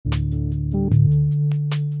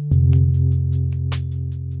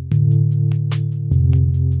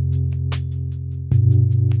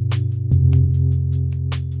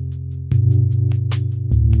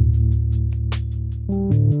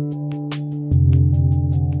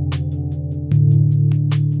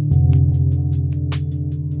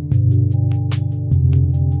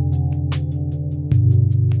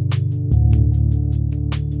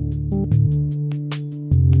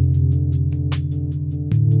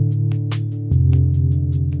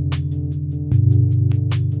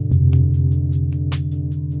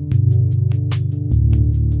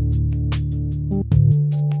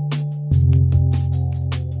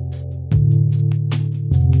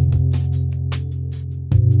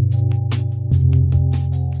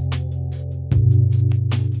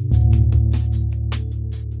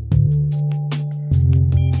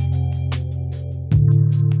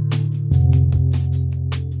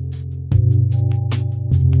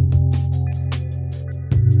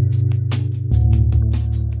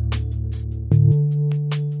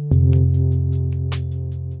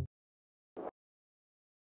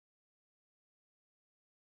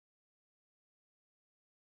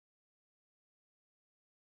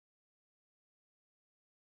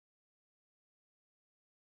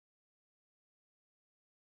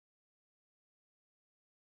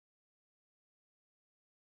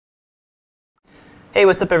Hey,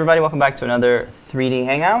 what's up everybody? Welcome back to another 3D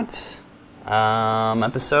Hangout.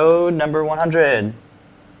 Episode number 100.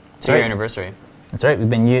 Two-year anniversary. That's right, we've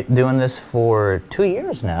been doing this for 2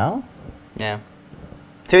 years now. Yeah.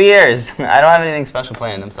 2 years. I don't have anything special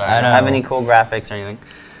planned, I'm sorry. I don't have any cool graphics or anything.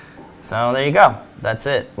 So there you go. That's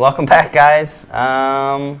it. Welcome back, guys.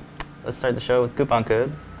 Let's start the show with coupon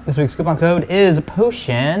code. This week's coupon code is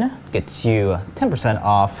Potion. Gets you 10%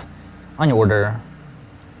 off on your order.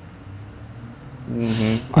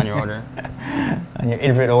 On your order. On your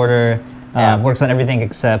Adafruit order. Works on everything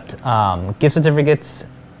except gift certificates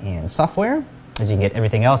and software. As you can get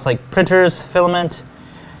everything else like printers, filament,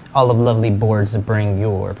 all of lovely boards to bring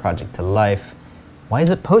your project to life. Why is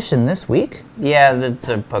it Potion this week? Yeah, it's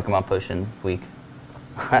a Pokemon Potion week.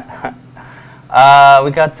 We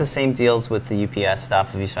got the same deals with the UPS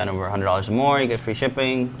stuff. If you spend over $100 or more, you get free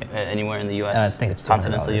shipping anywhere in the U.S. I think it's $200.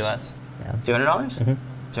 Continental U.S. Yeah. $200?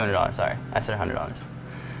 $200, sorry. I said $100.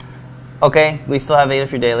 Okay, we still have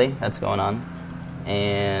Adafruit Daily. That's going on.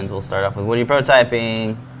 And we'll start off with what are you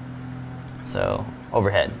prototyping? So,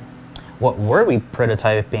 overhead. What were we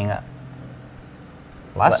prototyping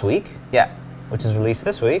last week? Yeah. Which is released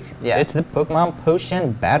this week. Yeah. It's the Pokemon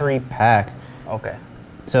Potion Battery Pack. Okay.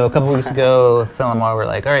 So a couple weeks ago, Phil and I were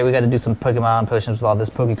like, all right, we got to do some Pokemon Potions with all this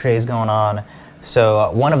Poke craze going on. So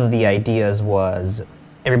one of the ideas was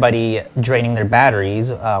everybody draining their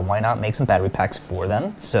batteries, why not make some battery packs for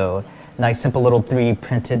them? So nice, simple little 3D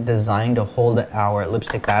printed design to hold our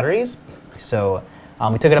lipstick batteries. So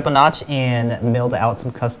we took it up a notch and milled out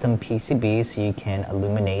some custom PCBs so you can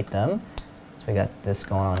illuminate them. So we got this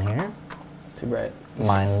going on here. Too bright.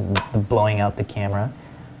 Mine blowing out the camera.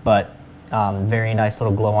 But very nice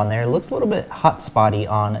little glow on there. It looks a little bit hot spotty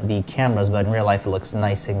on the cameras, but in real life it looks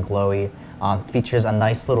nice and glowy. Features a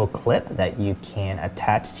nice little clip that you can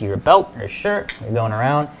attach to your belt or shirt when you're going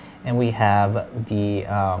around. And we have the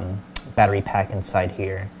battery pack inside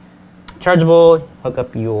here. Chargeable, hook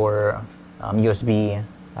up your USB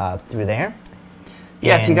through there.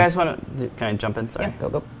 Yeah, if you guys want to, can I jump in? Sorry. Yeah,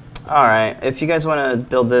 go. All right, if you guys want to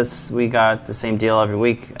build this, we got the same deal every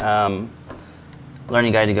week.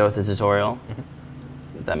 Learning guide to go with the tutorial,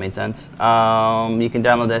 if that made sense. You can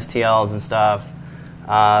download the STLs and stuff.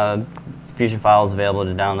 Fusion files available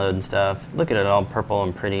to download and stuff. Look at it, all purple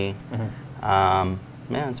and pretty. Yeah,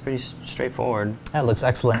 it's pretty straightforward. That looks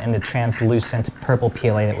excellent in the translucent purple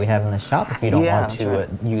PLA that we have in the shop if you don't want to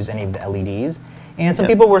use any of the LEDs. And some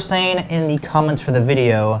people were saying in the comments for the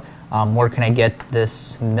video, where can I get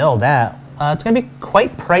this milled at? It's going to be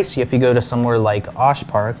quite pricey if you go to somewhere like Osh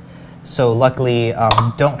Park. So luckily,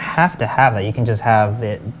 you don't have to have that. You can just have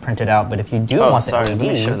it printed out. But if you do want the LEDs, let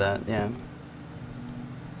me show that. Yeah.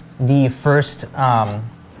 The first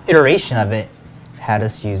iteration of it had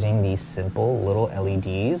us using these simple little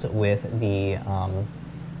LEDs with the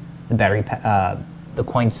battery, the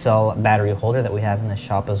coin cell battery holder that we have in the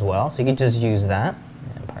shop as well. So you could just use that.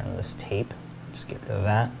 And pardon this tape. Just get rid of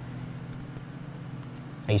that.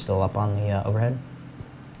 Are you still up on the overhead?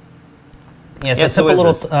 Yeah, so it's a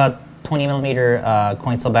little 20 millimeter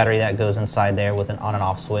coin cell battery that goes inside there with an on and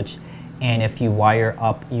off switch. And if you wire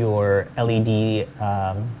up your LED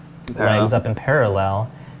legs up in parallel,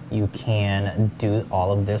 you can do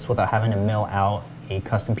all of this without having to mill out a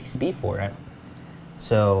custom PCB for it.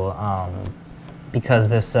 So because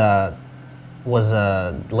this was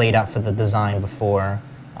laid out for the design before.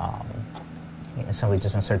 You can simply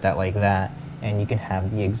just insert that like that, and you can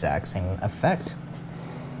have the exact same effect.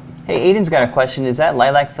 Hey, Aiden's got a question. Is that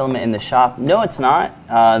lilac filament in the shop? No, it's not.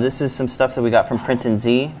 This is some stuff that we got from Print and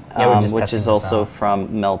Z, which is also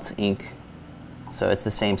from Melt Ink. So it's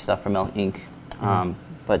the same stuff from Melt Ink,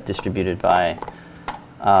 but distributed by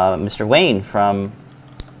Mr. Wayne from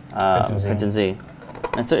Print and Z.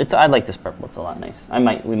 And so I like this purple. It's a lot nice.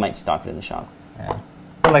 We might stock it in the shop. Yeah.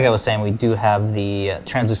 But like I was saying, we do have the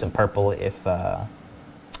translucent purple if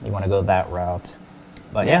you want to go that route.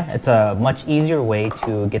 But yeah, it's a much easier way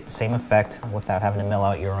to get the same effect without having to mill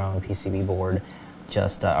out your own PCB board.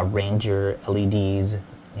 Just arrange your LEDs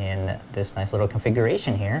in this nice little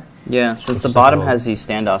configuration here. Yeah, since the bottom has these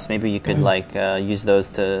standoffs, maybe you could like use those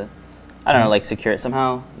to, I don't know, like secure it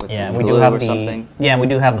somehow with we glue do have or something. Yeah, we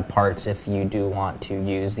do have the parts if you do want to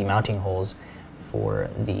use the mounting holes for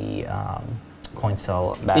the coin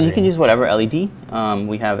cell battery. And you can use whatever LED.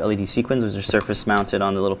 We have LED sequins, which are surface mounted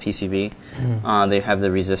on the little PCB. They have the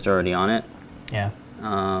resistor already on it. Yeah.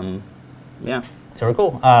 Yeah. So we're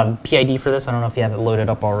cool. PID for this, I don't know if you have it loaded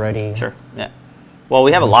up already. Sure, yeah. Well,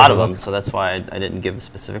 we have a lot of them, so that's why I didn't give a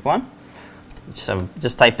specific one. So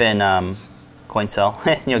just type in coin cell,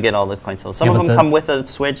 and you'll get all the coin cells. Some of them come with a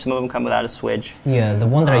switch, some of them come without a switch. Yeah, the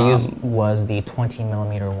one that I used was the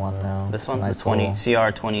 20mm one, though. This one, the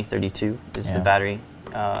CR2032 is the battery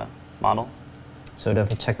model. So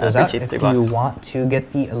definitely check those out if you want to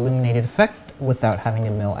get the illuminated effect without having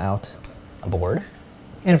to mill out a board.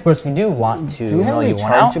 And of course, if you do want to mill you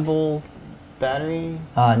one out. Rechargeable battery?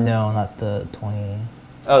 No, not the 20.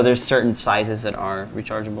 Oh, there's certain sizes that are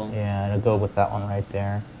rechargeable. Yeah, it'll go with that one right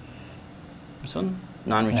there. This one?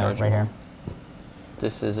 Non-rechargeable. Yeah, right here.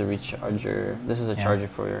 This is a recharger. This is a charger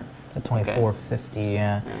for your... The 2450,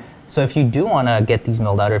 yeah. So if you do want to get these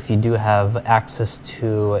milled out, or if you do have access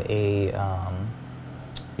to a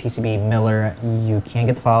PCB miller, you can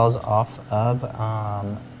get the files off of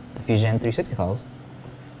the Fusion 360 files.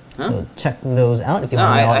 Huh? So check those out if you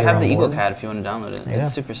want to mill out your own board. I have the EagleCAD if you want to download it.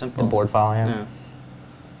 It's super simple. The board file, yeah.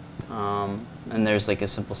 And there's like a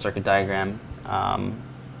simple circuit diagram.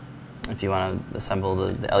 If you want to assemble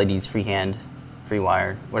the LEDs freehand, free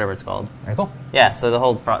wired, whatever it's called. Very cool. Yeah, so the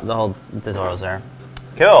whole tutorial's there.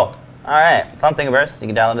 Cool. All right, it's on Thingiverse. You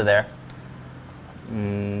can download it there.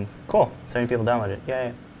 Cool. 70 people download it.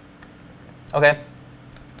 Yay. Okay.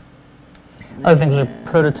 Other things are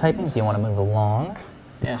prototyping. If you want to move along.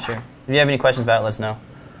 Yeah, sure. If you have any questions about it, let us know.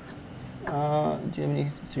 Do you have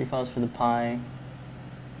any 3 files for the Pi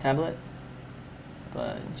tablet?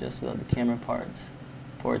 But just without the camera ports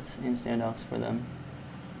and standoffs for them.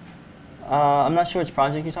 I'm not sure which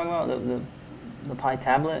project you're talking about. The Pi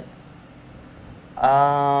tablet.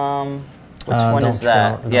 Which one is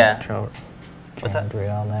that? What's that?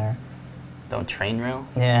 Derail there. Don't train rail?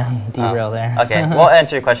 Yeah, derail there. Okay, we'll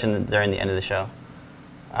answer your question during the end of the show.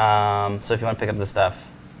 So if you want to pick up the stuff,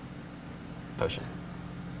 potion.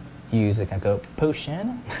 Use the code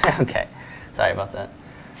potion. Okay, sorry about that.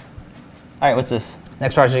 All right, what's this?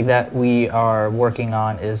 Next project that we are working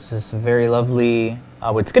on is this very lovely,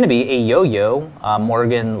 it's going to be a yo-yo.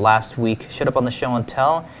 Morgan last week showed up on the show and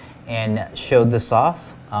tell and showed this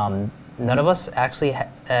off. None of us actually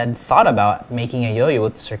had thought about making a yo-yo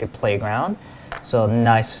with the Circuit Playground. So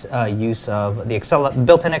nice use of the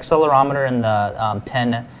built-in accelerometer and the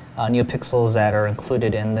 10 neopixels that are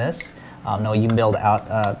included in this. Noe, you milled out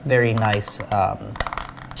a very nice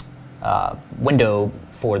window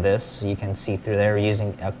for this, so you can see through there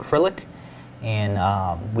using acrylic. And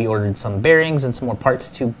we ordered some bearings and some more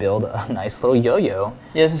parts to build a nice little yo-yo.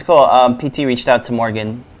 Yeah, this is cool. PT reached out to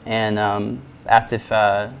Morgan and asked if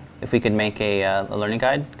we could make a learning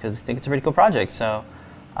guide, because I think it's a pretty cool project. So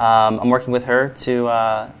I'm working with her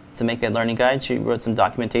to make a learning guide. She wrote some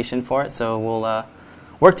documentation for it, so we'll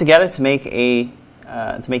work together to make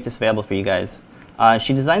this available for you guys.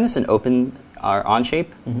 She designed this in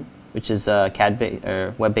Onshape, which is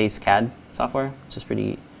web-based CAD software, which is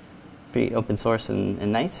pretty open source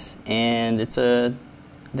and nice. And I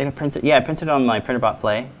think I printed it on my PrinterBot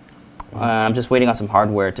Play. I'm just waiting on some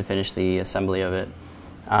hardware to finish the assembly of it.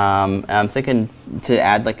 I'm thinking to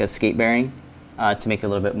add like a skate bearing to make it a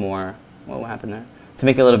little bit more. What happened there? To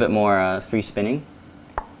make it a little bit more free spinning.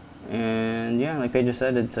 And yeah, like Pedro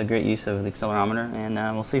said, it's a great use of the accelerometer, and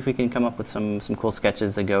we'll see if we can come up with some cool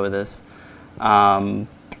sketches that go with this. Yeah,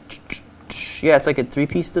 it's like a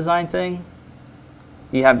 3-piece design thing.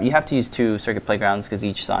 You have to use 2 circuit playgrounds because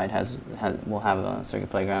each side will have a circuit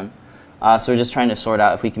playground. So we're just trying to sort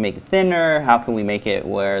out if we can make it thinner. How can we make it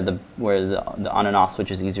where the on and off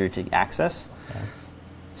switch is easier to access? Yeah.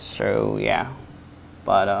 So yeah,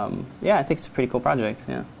 but yeah, I think it's a pretty cool project.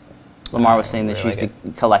 Yeah, Lamar was saying that she used to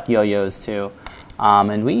collect yo-yos too,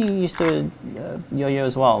 and we used to yo-yo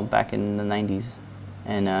as well back in the '90s,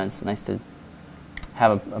 and it's nice to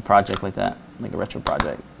have a project like that, like a retro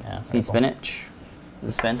project. Yeah. Can you spin it? Does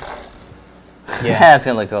it spin? Yeah, it's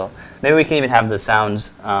gonna look cool. Maybe we can even have the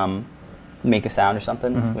sounds make a sound or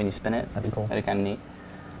something when you spin it. That'd be cool. That'd be kind of neat.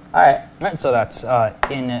 All right, so that's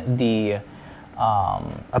in the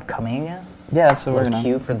upcoming. Yeah, that's what we're gonna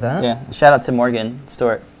queue for that. Yeah, shout out to Morgan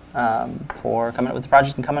Stewart for coming up with the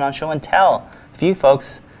project and coming on show and tell. If you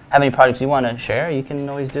folks have any projects you want to share, you can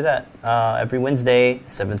always do that. Every Wednesday,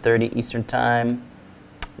 7:30 Eastern Time.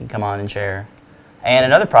 You can come on and share. And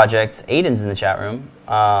another project, Aiden's in the chat room.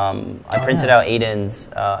 I printed out Aiden's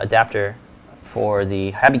adapter for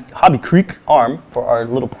the Hobby Creek arm for our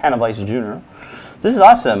little Pan of Ice Junior. This is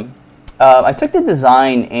awesome. I took the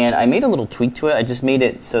design and I made a little tweak to it. I just made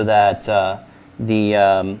it so that the,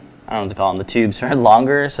 I don't know what to call them, the tubes are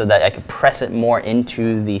longer so that I could press it more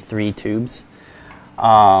into the 3 tubes.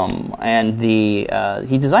 And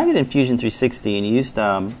he designed it in Fusion 360 and he used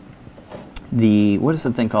what is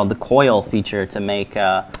the thing called? The coil feature to make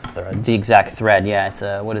the exact thread. Yeah, it's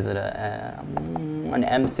what is it? An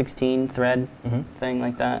M16 thread thing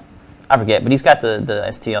like that. I forget, but he's got the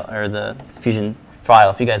STL or the Fusion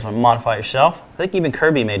file. If you guys want to modify it yourself, I think even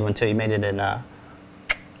Kirby made one too. He made it in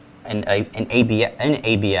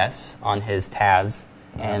ABS on his Taz,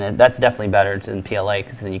 and that's definitely better than PLA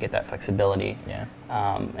because then you get that flexibility. Yeah.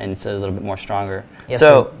 And it's a little bit more stronger. Yeah,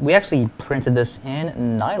 so we actually printed this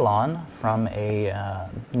in nylon from a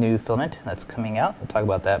new filament that's coming out. We'll talk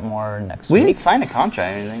about that more next week. We didn't sign a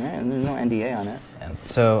contract or anything, right? There's no NDA on it. And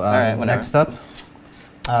so all right, next up.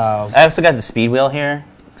 I also got the speed wheel here,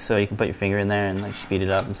 so you can put your finger in there and like speed it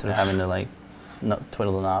up instead of having to like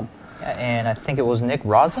twiddle the knob. Yeah, and I think it was Nick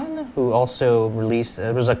Rosen who also released,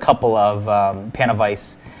 there was a couple of Pan of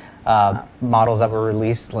Ice models that were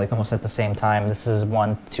released like almost at the same time. This is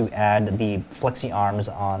one to add the flexi arms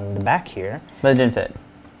on the back here. But it didn't fit.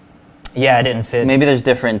 Yeah, it didn't fit. Maybe there's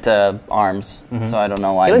different arms, so I don't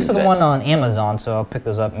know why. It looks like the one on Amazon, so I'll pick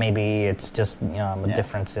those up. Maybe it's just a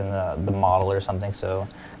difference in the model or something, so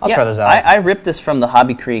I'll try those out. I ripped this from the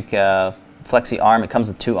Hobby Creek flexi arm. It comes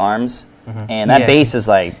with 2 arms. And that base is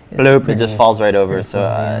like bloop, it just falls right over. So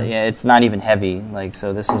yeah, it's not even heavy. Like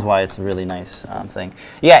so, this is why it's a really nice thing.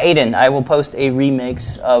 Yeah, Aiden, I will post a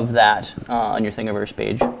remix of that on your Thingiverse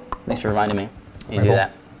page. Thanks for reminding me. You do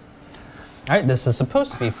that. All right, this is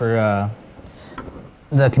supposed to be for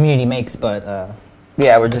the community makes, but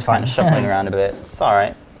yeah, we're just kind of shuffling around a bit. It's all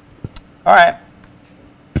right. All right.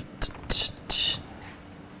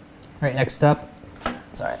 All right, next up.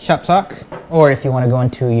 Sorry. Shop Talk, or if you want to go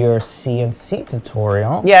into your CNC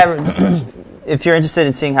tutorial. Yeah, if you're interested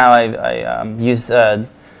in seeing how I use the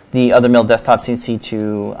other mill desktop CNC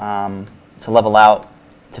to level out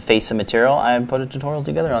to face some material, I put a tutorial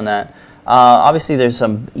together on that. Obviously, there's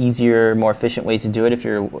some easier, more efficient ways to do it. If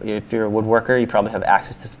you're a woodworker, you probably have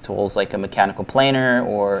access to tools like a mechanical planer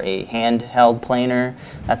or a handheld planer.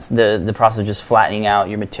 That's the process of just flattening out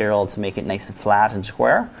your material to make it nice and flat and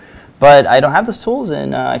square. But I don't have those tools,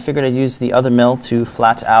 and I figured I'd use the other mill to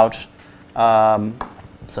flat out some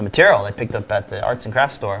material I picked up at the arts and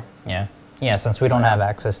crafts store. Yeah. Yeah, since we don't have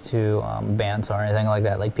access to bands or anything like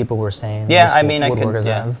that, like people were saying. Yeah, I mean, I could.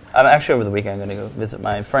 Yeah. I'm actually over the weekend going to go visit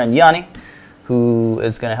my friend Yanni, who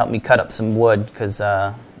is going to help me cut up some wood. Because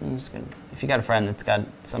if you got a friend that's got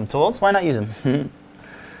some tools, why not use them?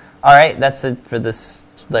 All right, that's it for this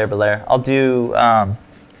layer by layer. I'll do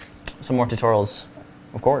some more tutorials,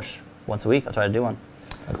 of course, once a week. I'll try to do one.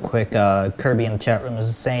 A quick Kirby in the chat room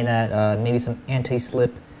is saying that maybe some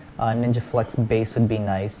anti-slip. Ninja Flex base would be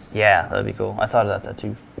nice. Yeah, that'd be cool. I thought about that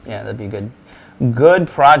too. Yeah, that'd be good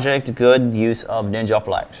project, good use of Ninja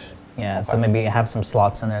Flex. Yeah, okay. So maybe have some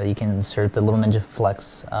slots in there that you can insert the little Ninja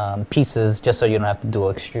Flex pieces, just so you don't have to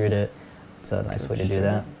dual extrude it. It's a nice way to do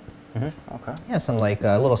that. Mm-hmm. Okay. Yeah, some like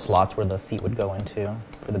little slots where the feet would go into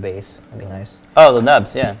for the base. That'd be nice. Oh, the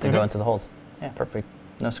nubs, yeah, to go into the holes. Yeah, perfect.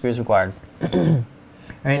 No screws required. All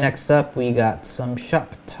right, next up we got some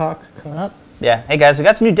shop talk coming up. Yeah. Hey guys, we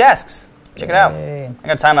got some new desks. Check it out. I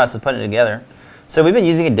got time lapse of putting it together. So we've been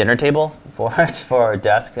using a dinner table for our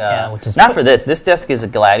desk. Which is not for this. This desk is a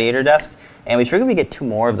Gladiator desk, and we figured we'd get 2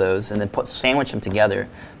 more of those and then sandwich them together.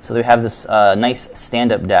 So we have this nice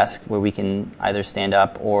stand-up desk where we can either stand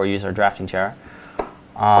up or use our drafting chair.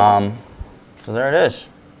 So there it is.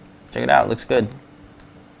 Check it out. It looks good.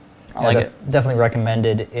 I like it. Definitely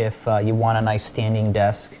recommended if you want a nice standing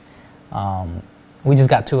desk. we just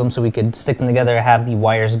got two of them so we could stick them together, have the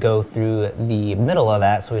wires go through the middle of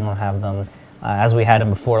that, so we don't have them as we had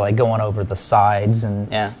them before, like going over the sides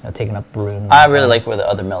and taking up room. I really like where the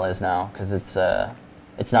other mill is now because it's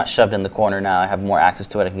not shoved in the corner now. I have more access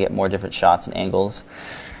to it. I can get more different shots and angles.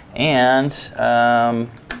 And it's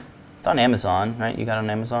on Amazon, right? You got it on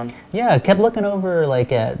Amazon? Yeah, I kept looking over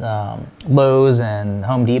like at Lowe's and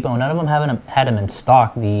Home Depot. None of them had them in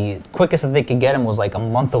stock. The quickest that they could get them was like a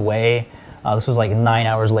month away. This was like 9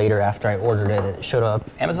 hours later after I ordered it. It showed up.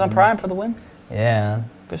 Amazon Prime for the win. Yeah.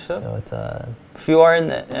 Good stuff. So it's if you are in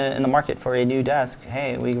the market for a new desk,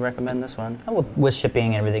 hey, we recommend this one. With shipping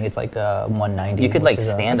and everything, it's like $190. You could like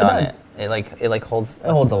stand on it. It holds. It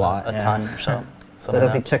holds a lot. A ton or so. So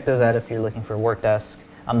definitely check those out if you're looking for a work desk.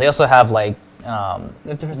 They also have like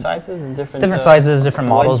different sizes and different sizes, different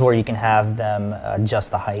models where you can have them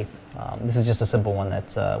adjust the height. This is just a simple one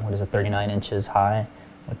that's 39 inches high,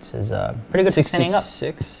 which is pretty good for standing up.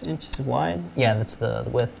 6 inches wide. Yeah, that's the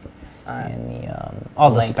width. And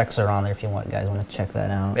all the specs are on there if you guys want to check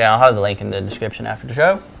that out. Yeah, I'll have the link in the description after the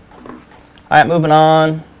show. All right, moving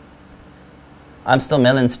on. I'm still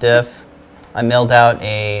milling stiff. I milled out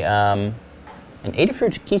an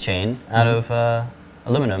Adafruit keychain out of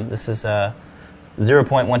aluminum. This is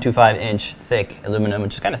 0.125 inch thick aluminum,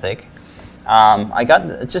 which is kind of thick. I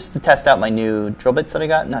got just to test out my new drill bits that I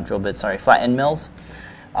got. Not drill bits, sorry, flat end mills.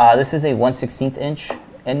 This is a 1/16 inch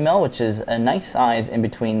end mill, which is a nice size in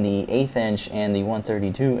between the 1/8 inch and the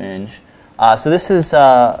 132 inch. So this is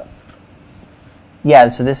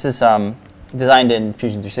designed in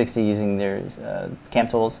Fusion 360 using their cam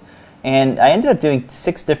tools, and I ended up doing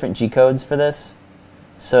 6 different G codes for this.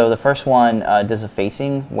 So the first one does a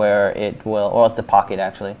facing where it will, well, it's a pocket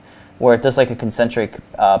actually, where it does like a concentric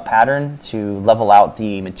pattern to level out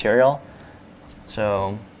the material.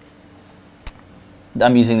 So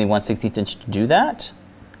I'm using the 1/16 inch to do that.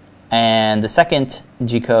 And the second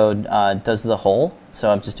G code does the hole. So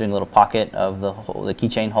I'm just doing a little pocket of the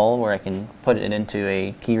keychain hole where I can put it into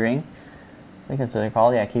a key ring. I think that's what they're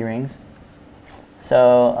called, yeah, key rings.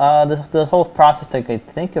 So the whole process took, I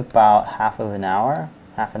think, about half an hour,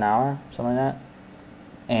 something like that.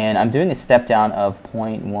 And I'm doing a step down of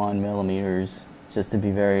 0.1 millimeters just to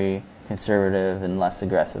be very conservative and less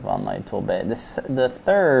aggressive on my tool bit. The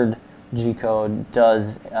third G code I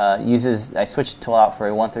switched the tool out for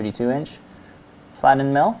a 132 inch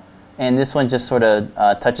flattened mill, and this one just sort of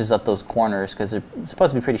touches up those corners because they're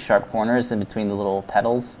supposed to be pretty sharp corners in between the little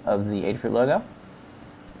petals of the Adafruit logo.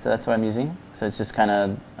 So that's what I'm using. So it's just kind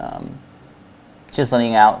of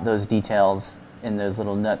chiseling out those details in those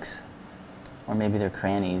little nooks, or maybe they're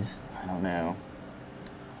crannies. I don't know.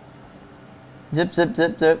 Zip, zip,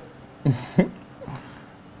 zip, zip.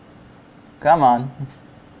 Come on.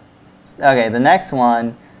 Okay, the next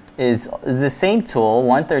one is the same tool,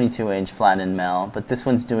 132 inch flattened mill, but this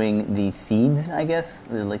one's doing the seeds, I guess,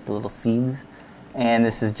 like the little seeds. And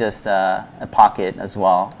this is just a pocket as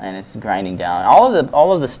well, and it's grinding down.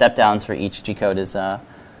 All of the step downs for each G code is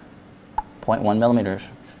 0.1 millimeters.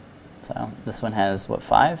 So this one has, what,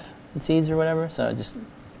 5 seeds or whatever? So it just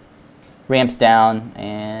ramps down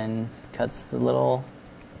and cuts the little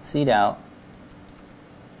seed out.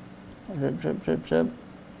 Drip, drip, drip, drip.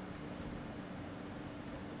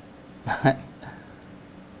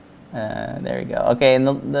 There we go. Okay, and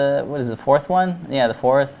the what is the fourth one? Yeah, the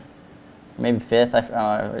fourth, maybe fifth. I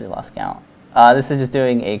already lost count. This is just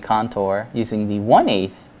doing a contour using the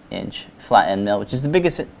 1/8 inch flat end mill, which is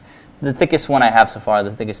the thickest one I have so far,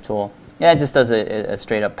 the thickest tool. Yeah, it just does a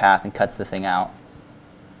straight up path and cuts the thing out.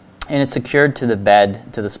 And it's secured to the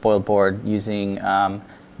bed, to the spoiled board, using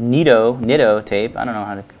Nitto tape. I don't know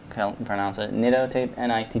how to pronounce it. Nitto tape,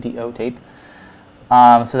 Nitto tape.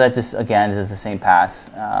 So that just, again, is the same pass,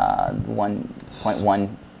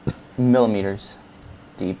 1.1 millimeters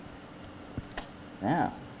deep.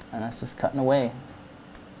 Yeah, and that's just cutting away.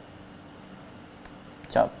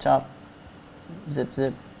 Chop, chop, zip,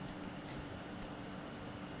 zip.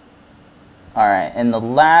 All right, and the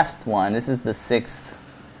last one, this is the 6th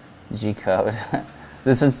G code.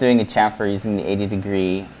 This one's doing a chamfer using the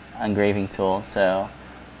 80-degree engraving tool. So,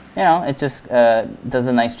 you know, it just does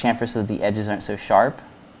a nice chamfer so that the edges aren't so sharp.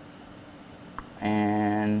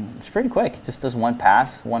 And it's pretty quick. It just does one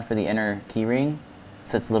pass, one for the inner keyring,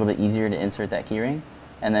 so it's a little bit easier to insert that keyring,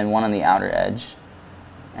 and then one on the outer edge.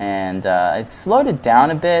 And it's slowed it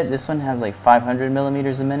down a bit. This one has like 500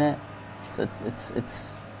 millimeters a minute, so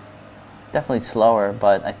it's definitely slower.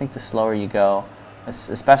 But I think the slower you go,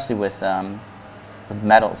 especially with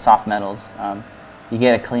metal, soft metals, you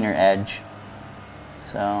get a cleaner edge.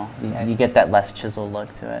 So you get that less chisel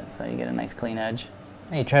look to it. So you get a nice clean edge.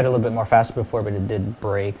 You tried a little bit more fast before, but it did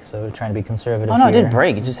break, so we're trying to be conservative. Oh no, here. it did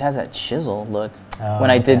break. It just has that chisel look. Oh,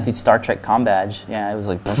 when I did the Star Trek comm badge, yeah, it was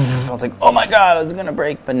like, I was like, oh my god, I was gonna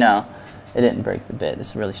break, but no, it didn't break the bit.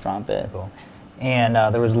 It's a really strong bit. Cool. And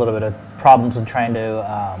there was a little bit of problems with trying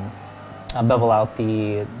to bevel out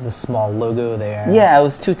the small logo there. Yeah, it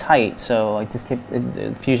was too tight, so I just kept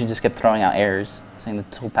Fusion just kept throwing out errors, saying the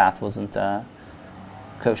toolpath wasn't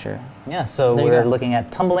kosher. Yeah, so we're looking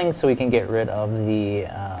at tumbling so we can get rid of the.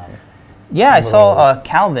 Yeah, I saw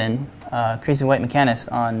Calvin, Crazy White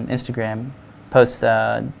Mechanist, on Instagram post.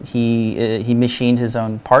 He machined his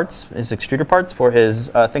own parts, his extruder parts for his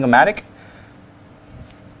Thingomatic.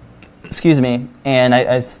 Excuse me, and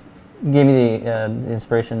I gave me the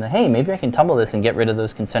inspiration that, hey, maybe I can tumble this and get rid of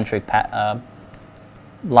those concentric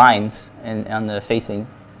lines on the facing.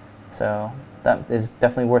 So that is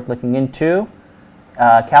definitely worth looking into.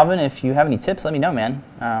 Calvin, if you have any tips, let me know, man.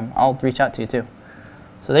 I'll reach out to you too.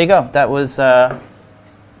 So there you go. That was a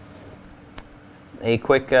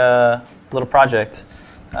quick little project,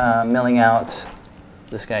 milling out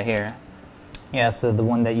this guy here. Yeah, so the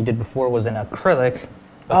one that you did before was an acrylic.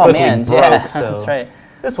 Oh man, broke, yeah, so that's right.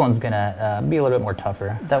 This one's gonna be a little bit more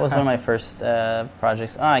tougher. That was one of my first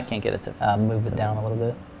projects. Oh, I can't get it to move it down a little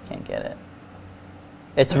bit. Can't get it.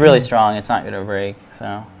 It's really strong. It's not gonna break.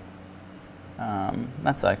 So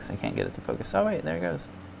that sucks. I can't get it to focus. Oh wait, there it goes.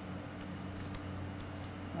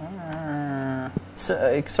 So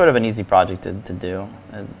it's sort of an easy project to do,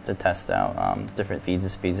 to test out different feeds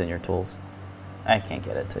and speeds in your tools. I can't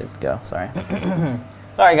get it to go. Sorry.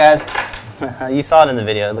 Sorry, guys. You saw it in the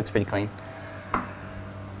video. It looks pretty clean.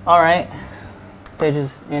 All right.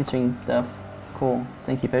 Pedro's answering stuff. Cool.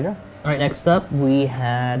 Thank you, Pedro. All right, next up, we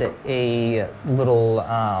had a little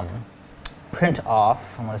print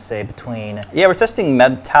off, I'm going to say, between... Yeah, we're testing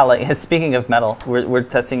metallic... Speaking of metal, we're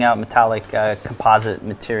testing out metallic composite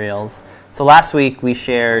materials. So last week, we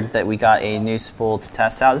shared that we got a new spool to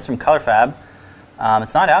test out. This is from ColorFabb.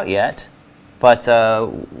 It's not out yet, but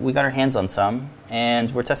we got our hands on some,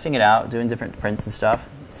 and we're testing it out, doing different prints and stuff.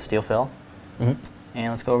 SteelFill. And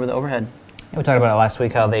let's go over the overhead. Yeah, we talked about it last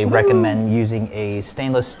week, how they recommend using a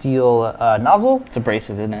stainless steel nozzle. It's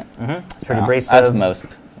abrasive, isn't it? It's pretty abrasive. As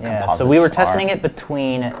most Yeah, so we were testing it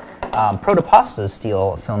between Proto-Pasta's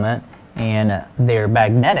steel filament and their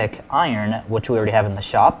magnetic iron, which we already have in the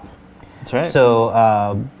shop. That's right.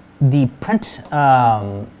 So the print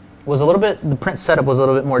was a little bit, the print setup was a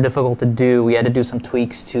little bit more difficult to do. We had to do some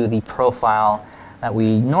tweaks to the profile that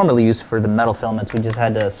we normally use for the metal filaments. We just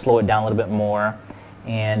had to slow it down a little bit more.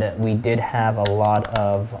 And we did have a lot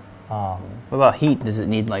of... what about heat? Does it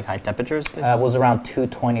need like high temperatures? It was around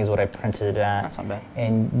 220 is what I printed it at. That's not bad.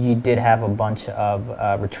 And you did have a bunch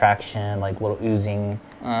of retraction, like little oozing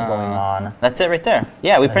going on. That's it right there.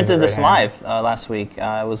 Yeah, we printed this live last week.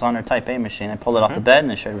 It was on our Type A machine. I pulled it off the bed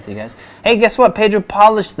and I shared it with you guys. Hey, guess what? Pedro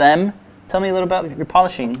polished them. Tell me a little about your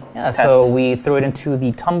polishing tests. So we threw it into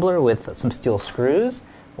the tumbler with some steel screws,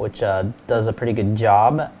 which does a pretty good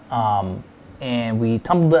job. And we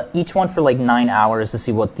tumbled each one for like 9 hours to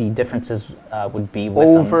see what the differences would be with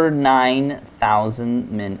over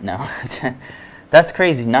 9,000 minutes. No, that's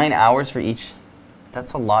crazy. 9 hours for each.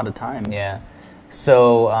 That's a lot of time. Yeah.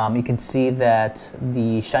 So you can see that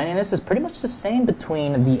the shininess is pretty much the same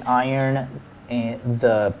between the iron and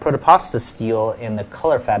the Proto-Pasta steel and the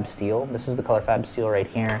ColorFabb steel. This is the ColorFabb steel right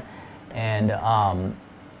here. And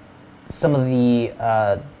some of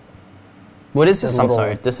the... what is this? I'm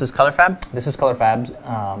sorry. This is ColorFabb? This is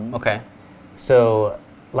ColorFabb. Okay. So,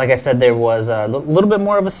 like I said, there was a little bit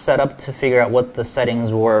more of a setup to figure out what the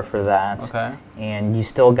settings were for that. Okay. And you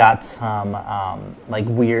still got some like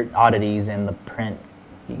weird oddities in the print.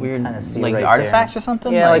 Weird, kind of see like right artifacts there. or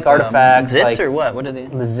something? Yeah, like artifacts. Zits like or what? What are they?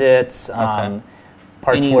 The zits. Okay.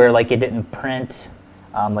 Parts where like it didn't print.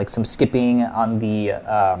 Like some skipping on the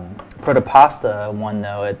Proto-Pasta one,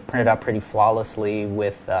 though. It printed out pretty flawlessly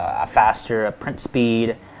with a faster print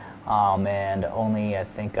speed and only, I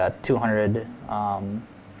think, 200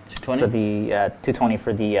 for the 220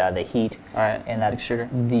 for the heat. All right. And that extruder.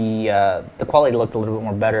 The quality looked a little bit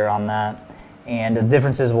more better on that. And the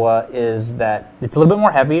difference is that it's a little bit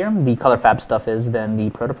more heavier. The ColorFabb stuff is than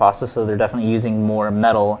the Proto-Pasta, so they're definitely using more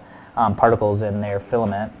metal particles in their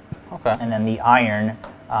filament. Okay. And then the iron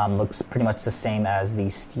looks pretty much the same as the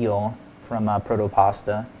steel from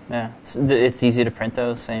Proto-Pasta. Yeah, so it's easy to print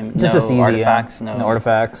those. Same. Just no as easy. Artifacts. No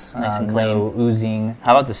artifacts. Nice and clean. No oozing.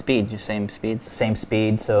 How about the speed? Your same speeds. Same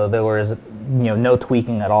speed. So there was no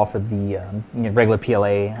tweaking at all for the regular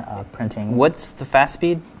PLA printing. What's the fast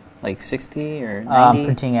speed? Like 60 or 90?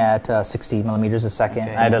 Printing at 60 millimeters a second.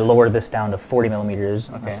 Okay, I had to lower this down to 40 millimeters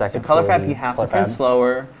a second. So ColorFabb, you have to print ColorFabb.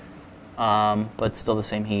 slower, but still the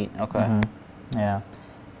same heat. Okay. Yeah.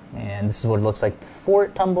 And this is what it looks like before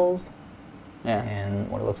it tumbles. Yeah. And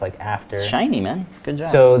what it looks like after. It's shiny, man. Good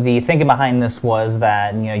job. So the thinking behind this was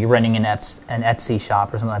that you're running an Etsy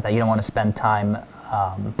shop or something like that. You don't want to spend time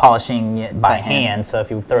polishing it by hand. So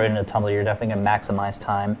if you throw it in a tumbler, you're definitely going to maximize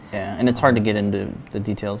time. Yeah, and it's hard to get into the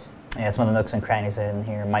details. Yeah, some of the nooks and crannies in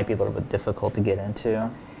here might be a little bit difficult to get into.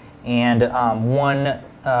 And one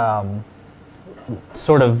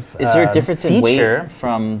sort of is there a difference in feature weight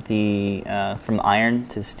from the iron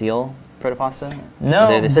to steel Proto-Pasta?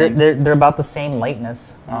 No, they're about the same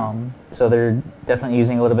lightness. So they're definitely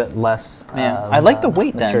using a little bit less. Yeah, I like the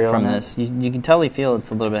weight then from that. this. You can totally feel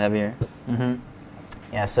it's a little bit heavier.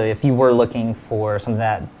 Yeah, so if you were looking for something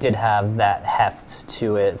that did have that heft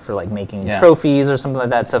to it for like making trophies or something like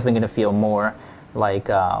that, it's definitely going to feel more like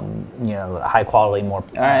high quality, more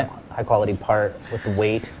high quality part with the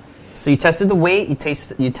weight. So you tested the weight,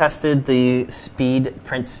 you tested the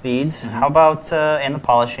print speeds. How about and the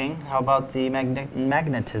polishing? How about the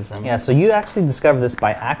magnetism? Yeah, so you actually discovered this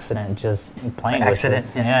by accident, just playing with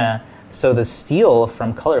this. Yeah. So the steel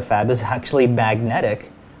from ColorFabb is actually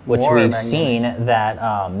magnetic, which we've seen that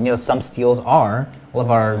some steels are.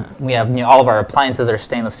 We have all of our appliances are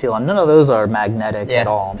stainless steel, and none of those are magnetic at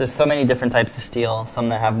all. There's so many different types of steel. Some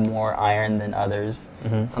that have more iron than others.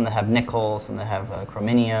 Some that have nickel. Some that have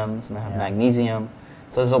chromium. Some that have magnesium.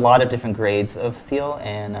 So there's a lot of different grades of steel,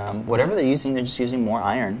 and whatever they're using, they're just using more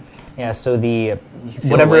iron. Yeah. So the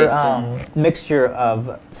whatever mixture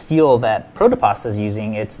of steel that Proto-Pasta is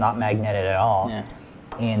using, it's not magnetic at all. Yeah.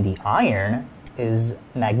 And the iron is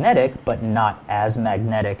magnetic, but not as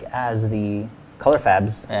magnetic as the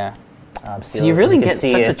ColorFabb's. Yeah. Steel. So you really get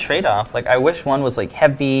such a trade-off. Like I wish one was like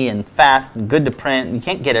heavy and fast and good to print. You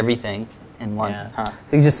can't get everything in one.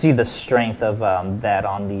 So you just see the strength of that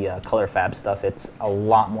on the ColorFabb stuff. It's a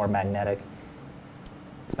lot more magnetic.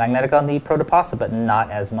 It's magnetic on the Proto-Pasta, but not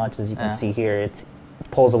as much as you can see here. It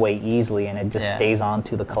pulls away easily, and it just stays on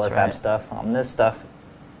to the ColorFabb stuff. On this stuff,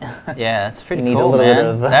 yeah, it's pretty need cool, a little man. bit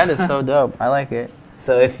of that is so dope. I like it.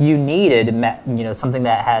 So if you needed, something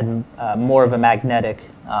that had more of a magnetic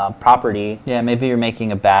property. Yeah, maybe you're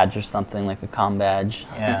making a badge or something like a com badge.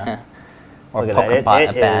 Yeah. Or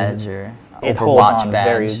Pokebot badge or it holds Overwatch on badge.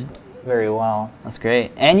 very, very well. That's great.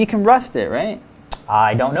 And you can rust it, right?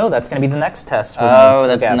 I don't know. That's going to be the next test.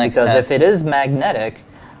 That's the next test. Because if it is magnetic,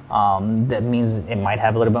 that means it might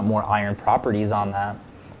have a little bit more iron properties on that.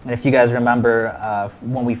 And if you guys remember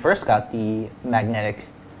when we first got the magnetic...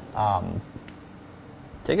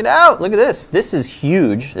 Check it out. Look at this. This is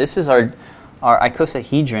huge. This is our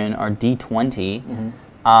icosahedron, our D20,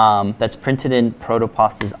 that's printed in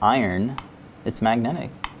Proto-Pasta's iron. It's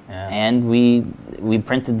magnetic. Yeah. And we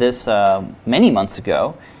printed this many months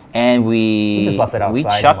ago, and we just left it outside.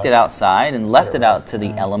 We chucked it outside and left it out to the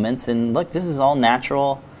elements. And look, this is all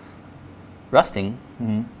natural rusting.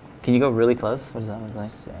 Can you go really close? What does that look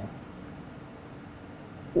like?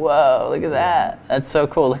 Whoa! Look at that. That's so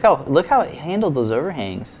cool. Look how it handled those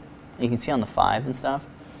overhangs. You can see on the 5 and stuff.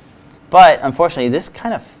 But unfortunately, this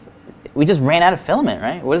we just ran out of filament,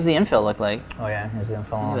 right? What does the infill look like? Oh yeah, here's the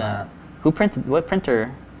infill on that. Who printed? What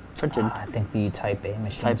printer printed? I think the Type A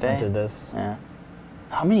machine printed this. Yeah.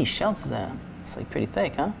 How many shells is that? It's like pretty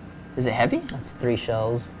thick, huh? Is it heavy? That's 3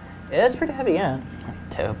 shells. Yeah, it's pretty heavy. Yeah. That's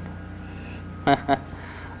dope.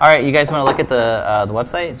 All right, you guys want to look at the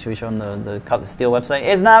website? Should we show them the steel website?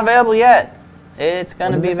 It's not available yet. It's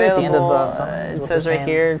going to be available. At the end of summer, it says right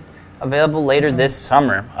here, available later this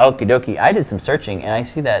summer. Okie dokie. I did some searching, and I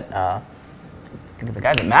see that the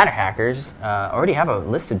guys at Matter Hackers already have a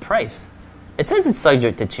listed price. It says it's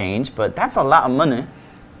subject to change, but that's a lot of money.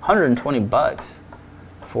 $120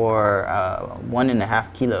 for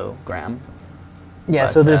 1.5 kilogram. Yeah,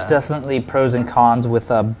 so there's definitely pros and cons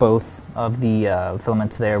with both of the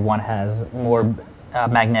filaments there. One has more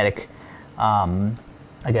magnetic, I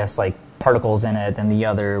guess, like particles in it, and the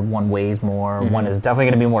other one weighs more. One is definitely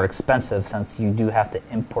going to be more expensive since you do have to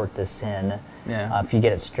import this in if you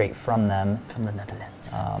get it straight from them. From the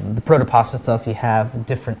Netherlands. The Proto-Pasta stuff, you have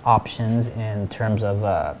different options in terms of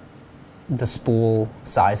the spool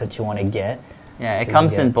size that you want to get. Yeah, it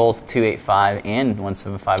comes in both 285 and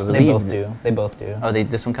 175, I believe. They both do. Oh,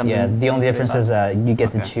 this one comes in? Yeah, the only difference is you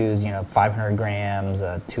get to choose, 500 grams,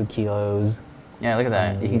 2 kilos. Yeah, look at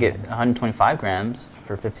that. You can get 125 grams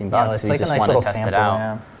for $15 Yeah, if it's like you just a nice want little to test sample, it out.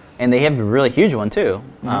 yeah. And they have a really huge one, too.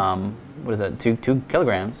 What is that, 2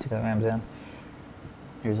 kilograms? 2 kilograms, yeah.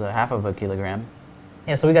 Here's a half of a kilogram.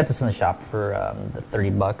 Yeah, so we got this in the shop for the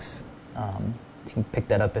 $30. You can pick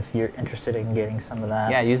that up if you're interested in getting some of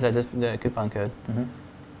that. Yeah, use the coupon code.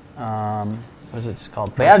 What is it just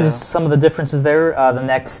called? But yeah, just some of the differences there. The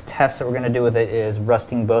next test that we're going to do with it is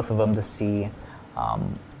rusting both of them to see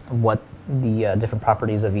what the different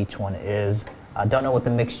properties of each one is. I don't know what the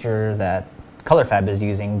mixture that ColorFabb is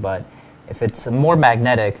using, but if it's more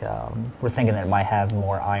magnetic, we're thinking that it might have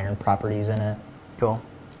more iron properties in it. Cool.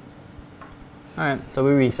 All right, so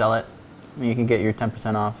we resell it. You can get your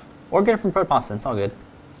 10% off. Or get it from Proto-Pasta. It's all good.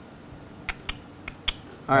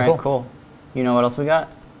 All right, cool. You know what else we got?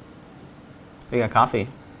 We got coffee.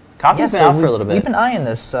 Coffee's been out for a little bit. We've been eyeing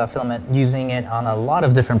this filament, using it on a lot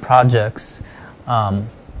of different projects. So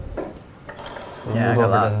we'll move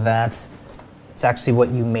over to that. It's actually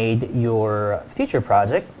what you made your future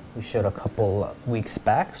project. We showed a couple weeks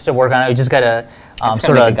back. Still working on it. We just got to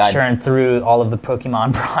sort of churn through all of the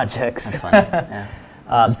Pokemon projects. That's funny.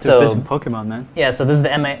 Yeah. So Pokemon, man. Yeah, so this is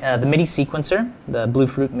the MIDI sequencer, the Blue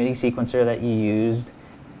Fruit MIDI sequencer that you used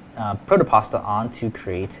Proto-Pasta on to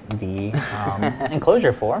create the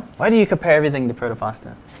enclosure for. Why do you compare everything to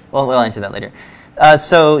Proto-Pasta? Well, we'll answer that later.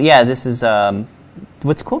 So yeah, this is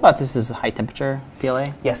what's cool about this is high temperature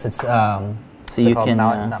PLA. Yes, it's so you can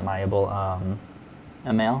not malleable.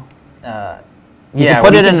 A male. You can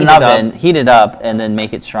put it in an oven, heat it up, and then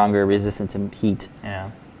make it stronger, resistant to heat. Yeah.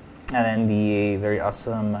 And then the very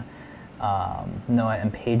awesome Noe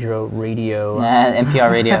Pedro radio.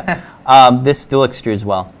 NPR radio. This dual extrudes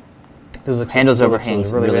well. Handles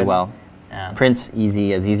overhangs really well. Yeah. Prints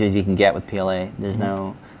easy as you can get with PLA. There's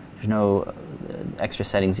no extra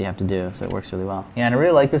settings you have to do, so it works really well. Yeah, and I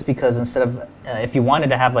really like this because instead of if you wanted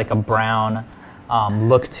to have like a brown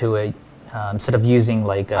look to it, instead of using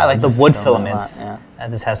like the wood filaments,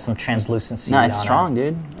 this has some translucency. No, it's strong,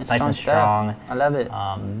 dude. It's nice and strong. I love it.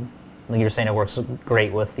 Like you were saying, it works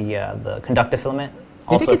great with the conductive filament.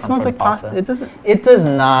 Do you think it smells like pasta? It doesn't. It does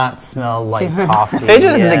not smell like coffee. Pedro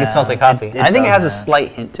doesn't think it smells like coffee. I think it has a slight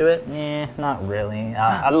hint to it. Not really.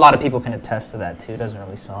 A lot of people can attest to that too. It doesn't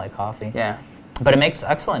really smell like coffee. Yeah. But it makes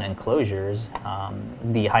excellent enclosures.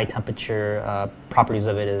 The high temperature properties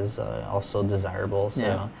of it is also desirable.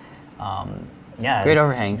 So, yeah. Great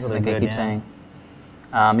overhangs, really like I keep saying.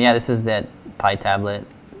 This is that Pi tablet.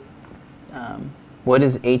 What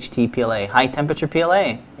is HTPLA? High temperature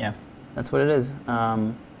PLA. Yeah. That's what it is.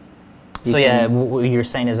 What you're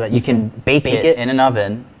saying is that you can bake it in an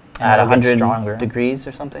oven at 100 degrees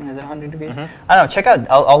or something. Is it 100 degrees? I don't know. Check out.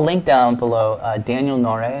 I'll link down below Daniel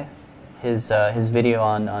Noe, his video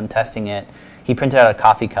on testing it. He printed out a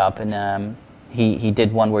coffee cup and he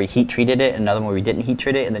did one where he heat treated it, and another one where he didn't heat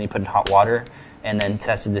treat it, and then he put in hot water and then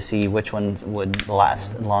tested to see which ones would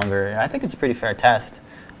last longer. And I think it's a pretty fair test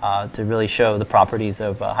to really show the properties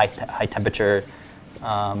of high temperature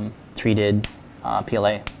treated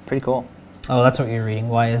PLA. Pretty cool. Oh, that's what you're reading.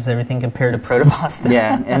 Why is everything compared to Proto-Pasta?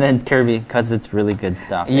 Yeah, and then Kirby, because it's really good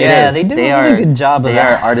stuff. Yeah, they do a really good job of that.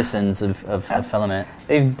 They are artisans of filament.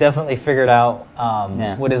 They've definitely figured out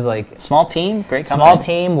what is like... Small team, great company. Small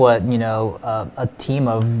team, a team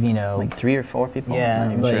of, like 3 or 4 people? Yeah.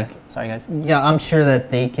 I'm not even sure. Sorry, guys. Yeah, I'm sure that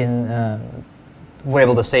they can... we're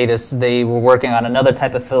able to say this. They were working on another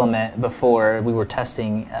type of filament before we were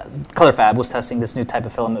testing. ColorFabb was testing this new type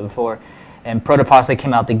of filament before, and Proto-Pasta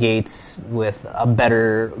came out the gates with a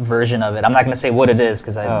better version of it. I'm not going to say what it is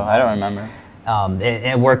because I don't remember.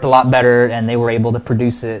 It worked a lot better, and they were able to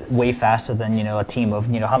produce it way faster than a team of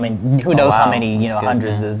how many how many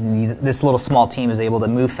hundreds is. And this little small team is able to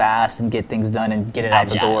move fast and get things done and get it out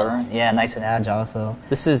the door. Yeah, nice and agile. So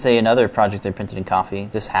this is another project they printed in coffee.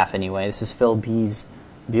 This half anyway. This is Phil B's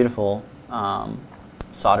beautiful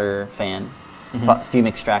solder fan, fume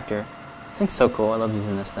extractor. I think it's so cool. I love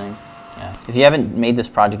using this thing. Yeah. If you haven't made this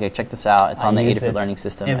project, check this out. It's on the Adafruit learning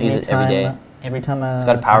system. I use it every day. Every time it's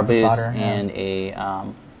got a power boost and a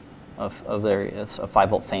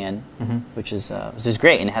 5-volt fan, which is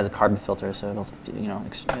great, and it has a carbon filter, so it'll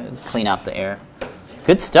clean out the air.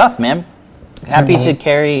 Good stuff, man. Happy to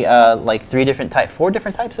carry like 4 different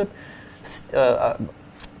types of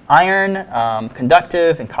iron,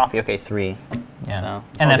 conductive, and coffee. Okay, 3. Yeah. So,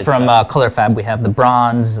 and then from ColorFabb, we have the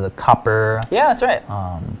bronze, the copper. Yeah, that's right.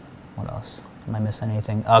 What else? Am I missing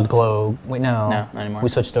anything? Glow. Wait, no. No, not anymore. We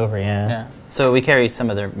switched over, yeah. So we carry some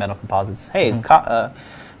of their metal composites. Hey,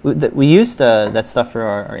 we used that stuff for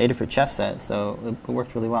our Adafruit chess set, so it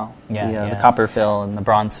worked really well. The copper fill and the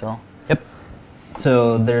bronze fill. Yep.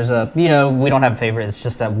 So there's we don't have a favorite. It's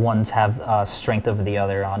just that ones have strength over the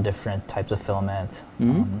other on different types of filament.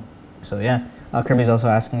 Kirby's also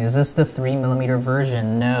asking, is this the 3mm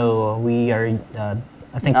version? No, we are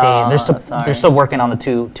I think Oh, they're still working on the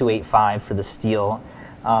 285 for the steel.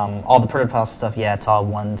 All the Proto-Pasta stuff, yeah, it's all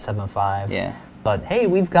 175. Yeah. But hey,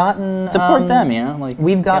 we've gotten Support them, you know. Like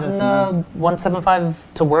we've gotten 175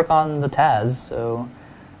 to work on the Taz. So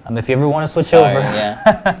if you ever want to switch over,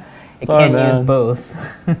 yeah. it can use both.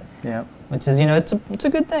 Yeah. Which is, you know, it's a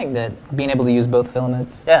good thing that being able to use both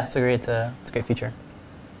filaments. Yeah, it's a great feature.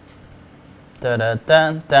 Da da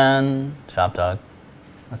dun dun. Shop Dog.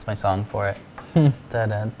 That's my song for it. Da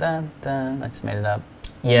da dun dun. I just made it up.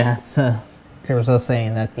 Yeah, it's Chris was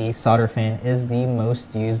saying that the solder fan is the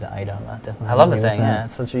most used item. I love the thing. Yeah,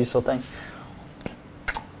 it's such a useful thing.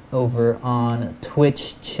 Over on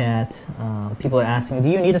Twitch chat, people are asking, do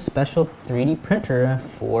you need a special 3D printer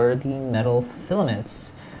for the metal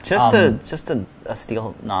filaments? Just a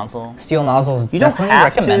steel nozzle. Steel nozzles You don't definitely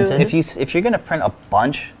have recommended. to if you're gonna print a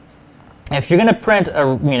bunch. If you're gonna print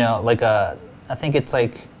I think it's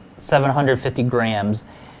like 750 grams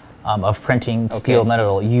of printing steel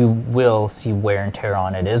metal, you will see wear and tear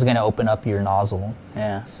on it. It is gonna open up your nozzle.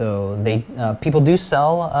 Yeah. So people do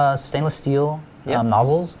sell stainless steel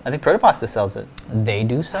nozzles. I think Proto-Pasta sells it. They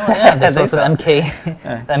do sell it. Yeah, they sell it for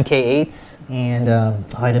the MK8s, and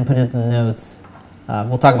I didn't put it in the notes.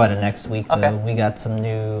 We'll talk about it next week, though. Okay. We got some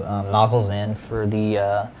new nozzles in for the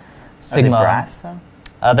Are Sigma. they brass,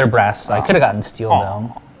 though? They're brass. I could have gotten steel,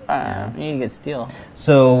 though. You need to get steel.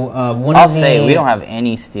 So I'll say we don't have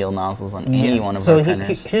any steel nozzles on any one of our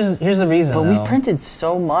printers. Here's the reason. But though. we've printed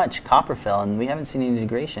so much copper fill, and we haven't seen any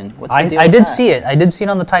integration. What's the deal I with did that? see it. I did see it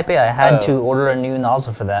on the Type A. I had to order a new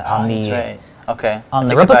nozzle for that on the. That's right. Okay. On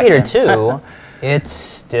the Take it back Replicator then. 2, it's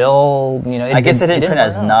still, you know. I guess it didn't print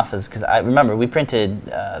as work out. enough as because I remember we printed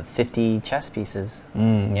 50 chess pieces.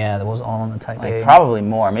 Yeah, that was all on the Type Like A. probably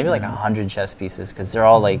more, maybe like 100 chess pieces because they're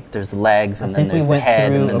all like there's legs and then there's the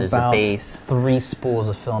head and then there's a base. 3 spools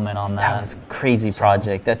of filament on that. That was a crazy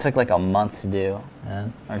project. That took like a month to do.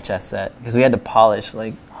 Our chess set because we had to polish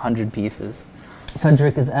like 100 pieces.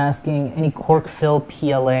 Frederick is asking, any cork fill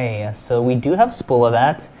PLA? So we do have a spool of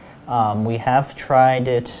that. We have tried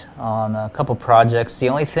it on a couple projects. The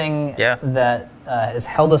only thing that has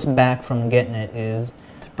held us back from getting it is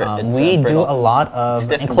we do a lot of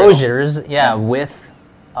enclosures with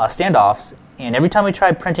standoffs. And every time we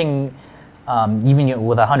try printing, even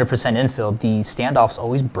with 100% infill, the standoffs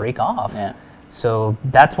always break off. Yeah. So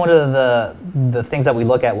that's one of the things that we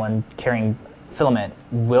look at when carrying filament.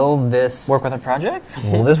 Will this work with our projects?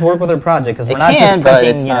 Will this work with our project? Because we're not just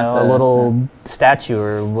printing, a little statue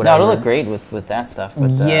or whatever. No, it'll look great with that stuff.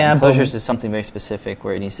 But enclosures is something very specific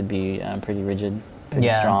where it needs to be pretty rigid, pretty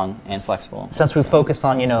strong, and flexible. Since we focus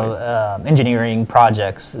on engineering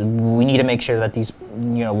projects, we need to make sure that these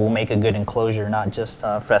will make a good enclosure, not just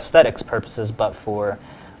for aesthetics purposes, but for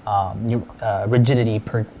rigidity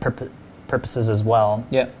purposes as well.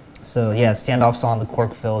 Yeah. So standoffs on the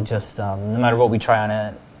cork fill, just no matter what we try on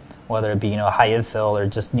it, whether it be high infill or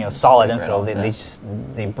just solid infill,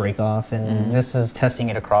 they break off. And this is testing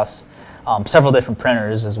it across several different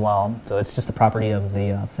printers as well. So it's just the property of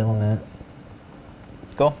the filament.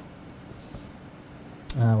 Cool.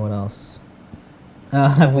 What else?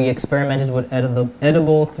 Have we experimented with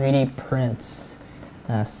edible 3D prints?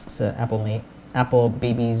 Asks Apple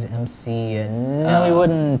Babies MC. No, we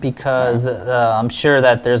wouldn't, because I'm sure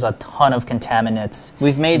that there's a ton of contaminants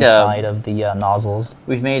inside of the nozzles.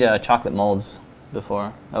 We've made chocolate molds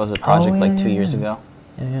before. That was a project 2 years ago.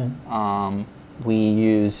 We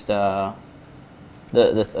used the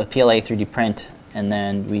PLA 3D print, and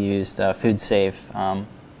then we used food safe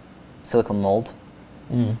silicone mold,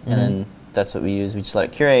 and then that's what we used. We just let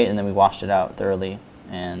it curate, and then we washed it out thoroughly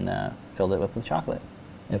and filled it up with chocolate.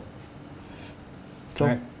 Yep. Cool.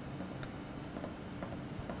 All right.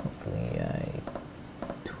 Hopefully I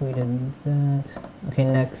tweeted that. Okay,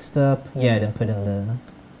 next up, I didn't put in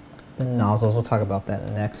the nozzles. We'll talk about that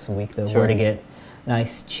next week, though. Where to get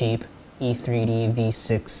nice, cheap E3D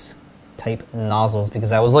V6 type nozzles,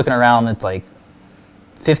 because I was looking around, it's like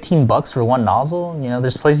 $15 for one nozzle.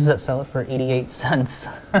 There's places that sell it for 88 cents.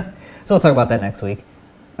 So we'll talk about that next week.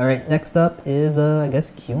 All right, next up is, I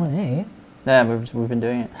guess, Q&A. Yeah, we've been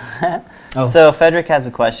doing it. So Frederick has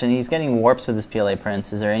a question. He's getting warps with his PLA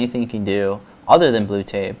prints. Is there anything you can do other than blue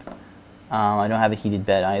tape? I don't have a heated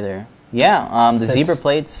bed either. Yeah, the zebra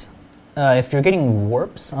plates. If you're getting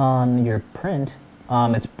warps on your print,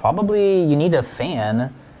 it's probably you need a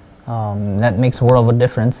fan. That makes a world of a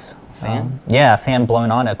difference. Fan? A fan blowing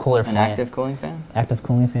on a cooler fan. An active cooling fan? Active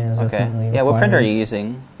cooling fan is definitely required. Yeah, what printer are you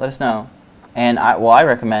using? Let us know. And I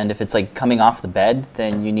recommend if it's like coming off the bed,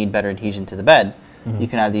 then you need better adhesion to the bed. You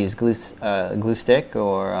can either use glue stick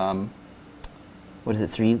or what is it,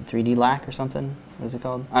 3D lac or something. What is it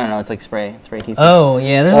called? I don't know. It's like spray adhesive. Oh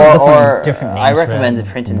yeah, there's different names. I recommend the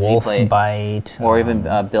print and Wolf Z-plate. Bite, Or even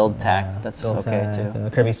Build Tack. That's Build okay Tack. too.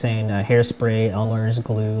 Kirby's saying hairspray, Elmer's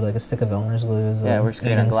glue, like a stick of Elmer's glue. Yeah, works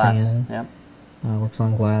great on glass. Yep. Works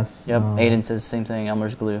on glass. Yep. Aiden says the same thing.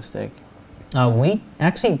 Elmer's glue stick. We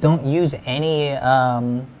actually don't use any,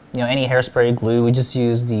 any hairspray glue. We just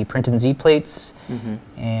use the print and Z plates,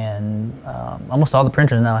 and almost all the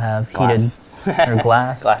printers now have heated or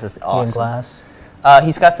glass. Glass is awesome. Glass.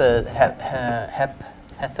 He's got the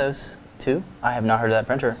Hethos too. I have not heard of that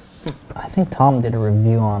printer. I think Tom did a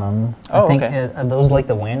review on them. Oh, I think, okay. Are those like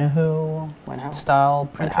the Wanahu style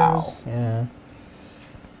printers? Wow. Yeah.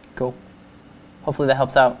 Cool. Hopefully that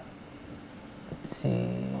helps out. Let's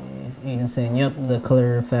see. Aiden's saying, "Yep, the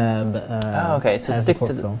ColorFabb." Oh, okay. So it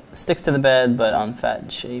sticks to the bed, but on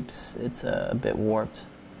fat shapes, it's a bit warped.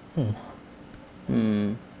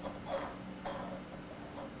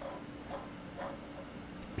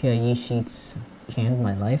 PIE sheets canned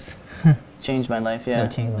my life. Changed my life, yeah. Oh,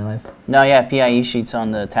 changed my life. No, yeah, PIE sheets on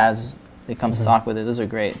the Taz, it comes stock with it. Those are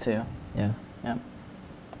great too. Yeah. Yeah.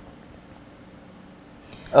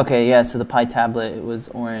 Okay, yeah, so the Pi tablet, it was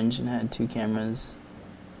orange and had 2 cameras.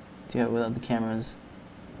 Do you have it without the cameras?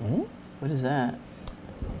 What is that?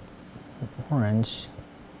 Orange.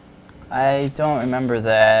 I don't remember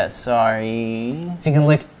that, sorry. If you can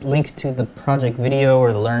link to the project video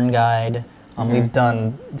or the Learn guide, we've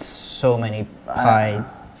done so many Pi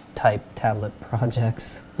type tablet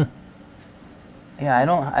projects. Yeah, I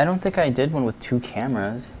don't think I did one with 2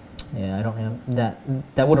 cameras. Yeah, I don't have that.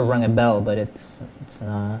 That would have rung a bell, but it's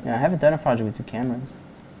not. Yeah, I haven't done a project with 2 cameras.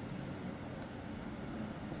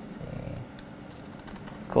 Let's see.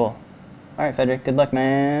 Cool. All right, Frederick, good luck,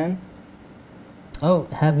 man. Oh,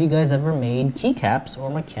 have you guys ever made keycaps or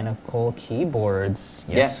mechanical keyboards?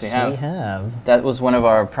 Yes, we have. We have. That was one of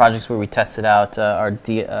our projects where we tested out our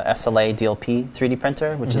SLA DLP 3D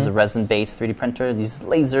printer, which is a resin-based 3D printer. It uses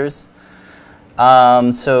lasers.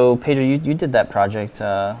 So, Pedro, you did that project.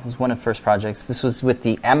 It was one of the first projects. This was with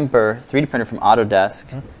the Ember 3D printer from Autodesk.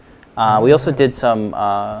 We also did some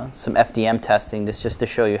FDM testing, just to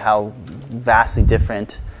show you how vastly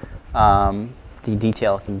different the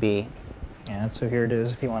detail can be. Yeah, so here it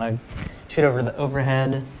is. If you want to shoot over the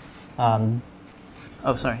overhead.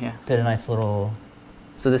 Oh, sorry, yeah. Did a nice little.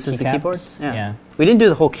 So this is the keyboard? Yeah. We didn't do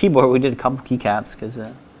the whole keyboard. We did a couple keycaps because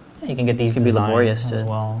you can get these can be laborious as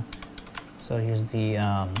well. So here's the.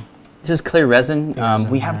 This is clear resin.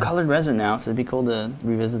 We have colored resin now, so it'd be cool to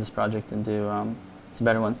revisit this project and do some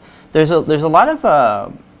better ones. There's a lot of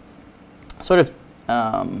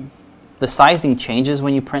the sizing changes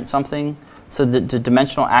when you print something. So the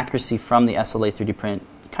dimensional accuracy from the SLA 3D print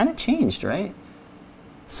kind of changed, right?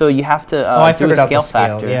 So you have to do a scale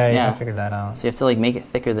factor. Yeah, I figured that out. So you have to make it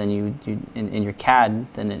thicker than you in your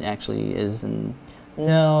CAD than it actually is in.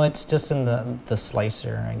 No, it's just in the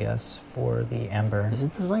slicer, I guess, for the Ember. Is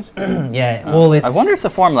it the slicer? Yeah. Well, it's. I wonder if the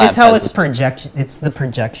Formlabs. It's how it's projection. It's the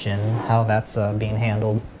projection, how that's being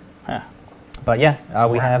handled. Huh. But yeah,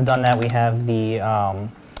 we have done that. We have the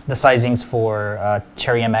sizings for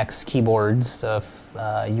Cherry MX keyboards. So if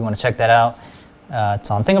you want to check that out, it's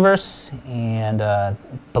on Thingiverse, and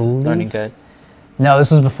believe. Learning good. No,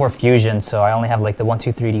 this was before Fusion, so I only have the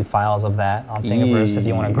 123D files of that on Thingiverse if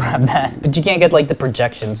you want to grab that. But you can't get the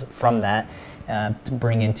projections from that to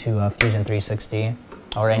bring into Fusion 360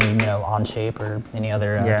 or any Onshape or any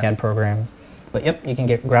other CAD program. But yep, you can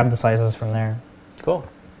grab the sizes from there. Cool.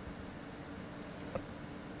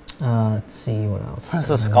 Let's see what else.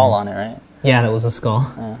 That's a skull on it, right? Yeah, that was a skull.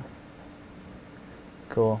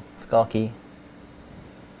 Cool. Skull key.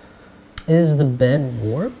 Is the bed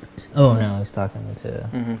warped? Oh no, he's talking to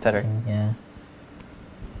Frederick. Yeah.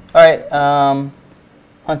 All right.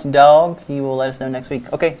 Hunting Dog, he will let us know next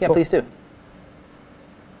week. Okay, yeah, cool. Please do.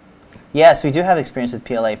 Yes, we do have experience with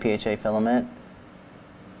PLA, PHA filament.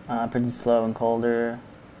 Printed slow and colder.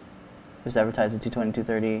 It was advertised at 220,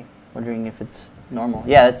 230. Wondering if it's normal.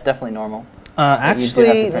 Yeah, it's definitely normal.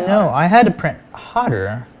 Actually, no, I had to print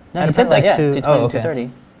hotter. No, you said that, 220,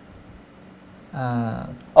 230.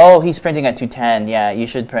 He's printing at 210. Yeah, you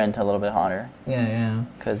should print a little bit hotter. Yeah.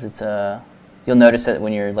 Because it's you'll notice that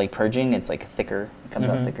when you're purging, it's thicker. It comes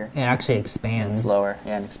out thicker. It actually expands. It's slower.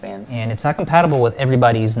 Yeah, and expands. And it's not compatible with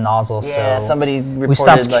everybody's nozzle. Yeah, so somebody reported we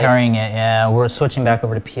stopped carrying it. Yeah, we're switching back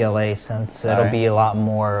over to PLA since it'll be a lot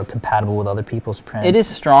more compatible with other people's prints. It is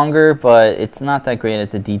stronger, but it's not that great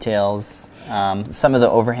at the details. Some of the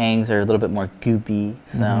overhangs are a little bit more goopy.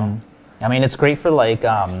 So. I mean, it's great for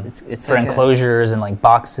it's for enclosures and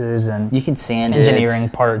boxes and you can sand engineering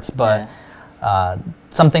parts, but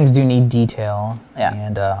some things do need detail.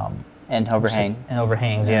 Yeah. And overhang. And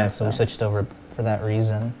overhangs, yeah. So we so. switched over for that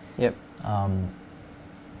reason. Yep. All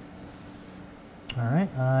right,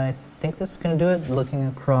 I think that's going to do it. Looking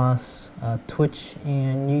across Twitch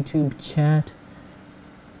and YouTube chat,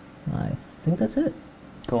 I think that's it.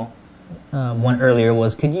 Cool. One earlier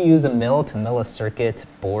was, could you use a mill to mill a circuit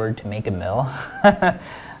board to make a mill? I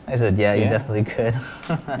said, yeah, you definitely could.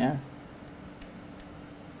 Yeah.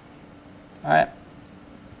 All right.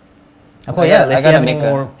 Okay, yeah,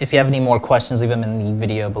 if you have any more questions, leave them in the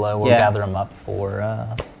video below. We'll gather them up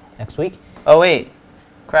for next week. Oh, wait.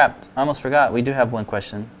 Crap. I almost forgot. We do have one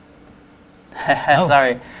question.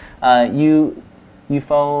 Sorry.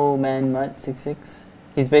 UFOManMut66.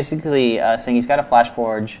 He's basically saying he's got a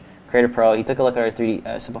FlashForge Creator Pro. He took a look at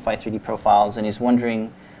our simplified 3D profiles, and he's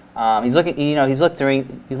wondering. He's looking. He's looked through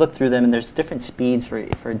them, and there's different speeds for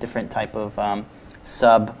a different type of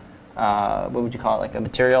sub. What would you call it? Like a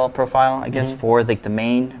material profile, I guess, for like the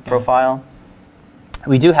main profile.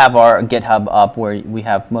 We do have our GitHub up where we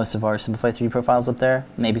have most of our simplified 3D profiles up there.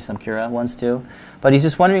 Maybe some Cura ones too. But he's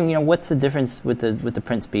just wondering, what's the difference with the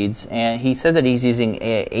print speeds? And he said that he's using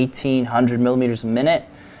 1,800 millimeters a minute,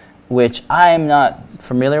 which I'm not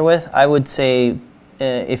familiar with. I would say,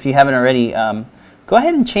 if you haven't already, go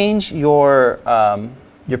ahead and change your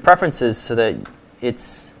preferences so that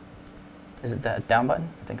it's. Is it that down button?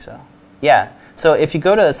 I think so. Yeah. So if you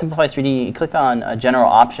go to Simplify 3D, you click on General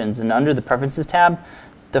Options, and under the Preferences tab,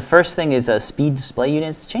 the first thing is Speed Display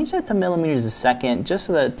Units. Change that to millimeters a second, just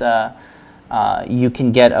so that you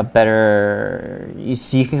can get a better. You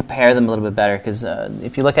can compare them a little bit better. Because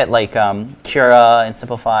if you look at like Cura and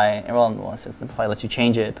Simplify, well, Simplify lets you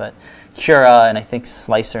change it, but Cura and I think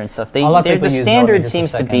Slicer and stuff, the standard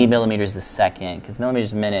seems to be millimeters a second, because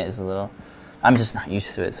millimeters a minute is a little. I'm just not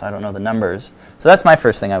used to it, so I don't know the numbers. So that's my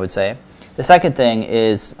first thing I would say. The second thing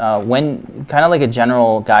is when kind of like a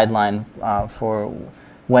general guideline for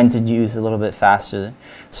when to use a little bit faster.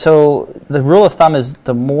 So the rule of thumb is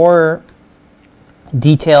the more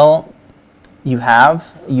detail you have,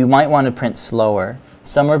 you might want to print slower,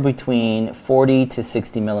 somewhere between 40 to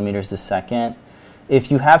 60 millimeters a second.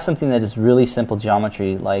 If you have something that is really simple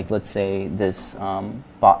geometry, like let's say this,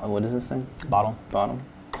 what is this thing? Bottle.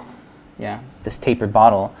 Yeah, this tapered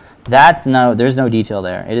bottle. There's no detail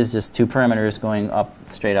there. It is just two perimeters going up,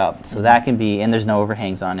 straight up. So that can be, and there's no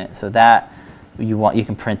overhangs on it. So that you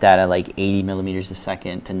can print that at like 80 millimeters a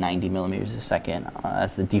second to 90 millimeters a second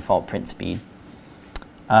as the default print speed.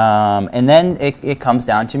 And then it comes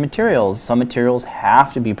down to materials. Some materials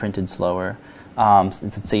have to be printed slower.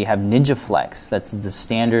 Let's say you have Ninja Flex. That's the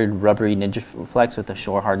standard rubbery Ninja Flex with a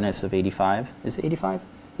shore hardness of 85. Is it 85?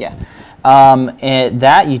 Yeah, and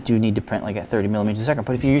that you do need to print like at 30 millimeters a second.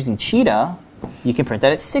 But if you're using Cheetah, you can print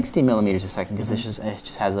that at 60 millimeters a second because it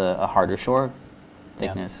just has a harder shore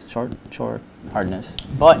thickness, short hardness.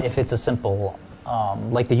 But if it's a simple,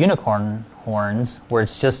 like the unicorn horns, where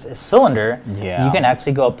it's just a cylinder, you can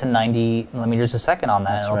actually go up to 90 millimeters a second on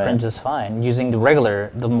that, and it'll print just fine using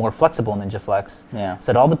the more flexible Ninja Flex. Yeah. So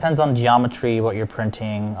it all depends on geometry, what you're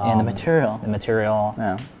printing, and the material.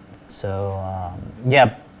 Yeah. So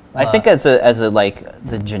I think as a like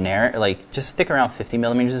the generic, like just stick around 50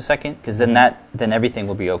 millimeters a second, because then everything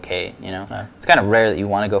will be okay. It's kind of rare that you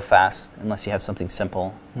want to go fast unless you have something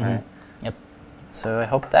simple, right? Yep. So I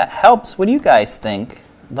hope that helps. What do you guys think?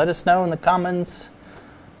 Let us know in the comments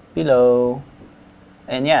below.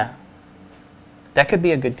 And yeah, that could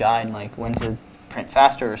be a good guide, like when to print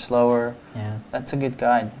faster or slower. Yeah, that's a good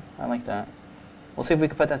guide. I like that. We'll see if we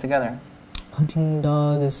can put that together. Hunting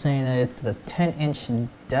Dog is saying that it's the 10-inch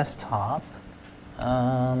desktop.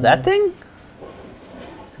 That thing?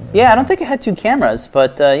 Yeah, I don't think it had two cameras,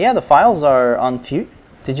 but yeah, the files are on few.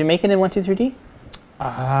 Did you make it in 123D?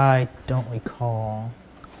 I don't recall.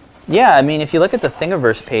 Yeah, I mean, if you look at the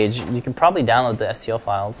Thingiverse page, you can probably download the STL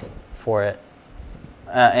files for it,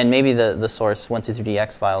 and maybe the source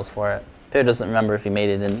 123DX files for it. Peter doesn't remember if he made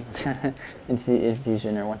it in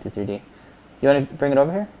Fusion or 123D. You want to bring it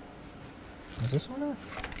over here? Is this one up?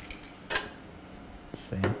 Let's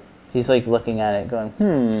see. He's like looking at it going,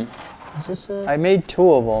 Is this I made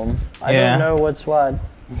two of them. I don't know what's what.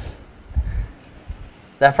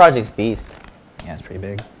 That project's beast. Yeah, it's pretty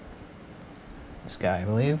big. This guy, I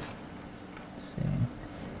believe. Let's see.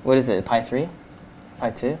 What is it, Pi 3?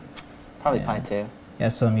 Pi 2? Probably Pi 2. Yeah,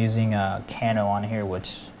 so I'm using Kano on here,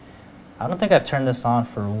 which I don't think I've turned this on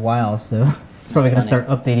for a while, so it's probably going to start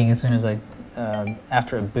updating as soon as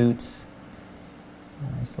after it boots.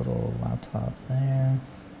 Nice little laptop there.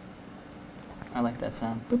 I like that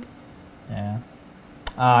sound. Boop. Yeah.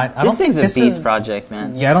 This thing's a beast project,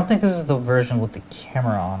 man. Yeah, I don't think this is the version with the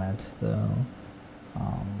camera on it, though.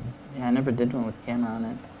 Yeah, I never did one with camera on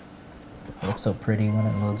it. It looks so pretty when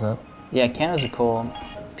it loads up. Yeah, Canva's a cool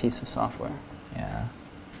piece of software. Yeah.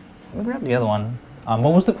 Let me grab the other one.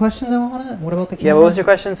 What was the question though on it? What about the camera? Yeah, what was your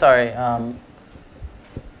question? Sorry.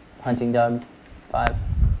 Hunting Dog 5.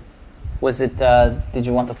 Was it, did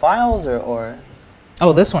you want the files or?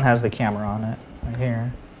 Oh, this one has the camera on it, right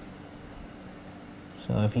here.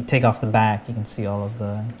 So if you take off the back, you can see all of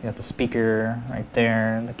the, you got the speaker right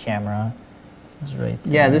there, the camera is right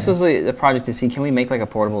there. Yeah, this was the project to see, can we make like a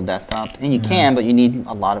portable desktop? And you can, but you need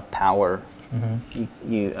a lot of power. The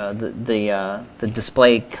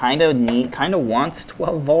display kind of wants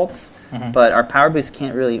 12 volts, but our power boost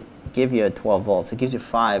can't really give you 12 volts. It gives you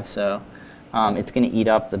 5, so it's going to eat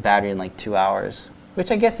up the battery in like 2 hours, which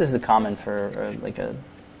I guess is common for like a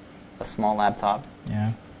small laptop.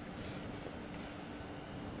 Yeah.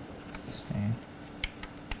 Let's see.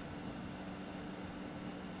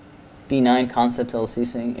 B9 Concept LC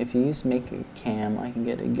saying, if you use Maker Cam, I can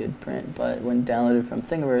get a good print, but when downloaded from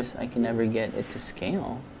Thingiverse, I can never get it to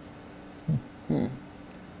scale.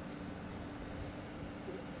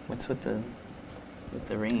 What's with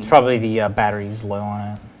the range? Probably the battery's low on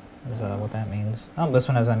it, is what that means. Oh, this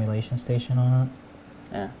one has emulation station on it.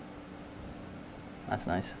 Yeah. That's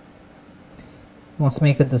nice. Wants to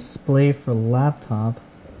make a display for laptop.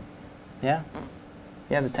 Yeah.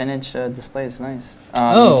 Yeah, the 10-inch display is nice.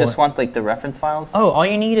 Oh. You just want like the reference files? Oh, all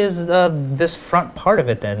you need is this front part of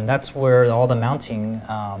it then. That's where all the mounting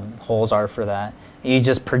holes are for that. You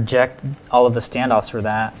just project all of the standoffs for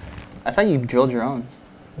that. I thought you drilled your own.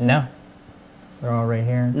 No. They're all right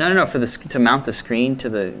here. No. For to mount the screen to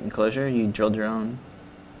the enclosure, you drilled your own.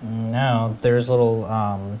 No, there's little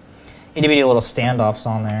itty bitty little standoffs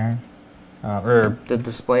on there. Or the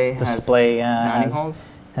display has mounting holes?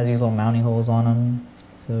 Has these little mounting holes on them.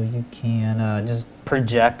 So you can just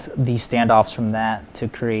project the standoffs from that to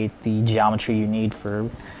create the geometry you need for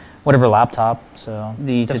whatever laptop. So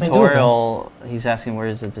the tutorial, he's asking where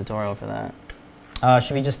is the tutorial for that?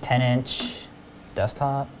 Should be just 10-inch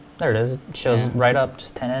desktop. There it is. It shows right up,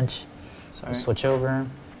 just 10-inch. Sorry. Switch over.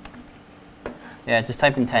 Yeah, just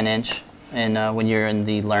type in 10-inch, and when you're in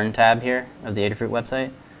the Learn tab here of the Adafruit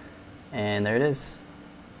website, and there it is.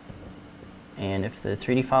 And if the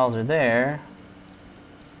 3D files are there,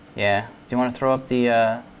 yeah. Do you want to throw up the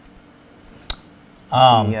I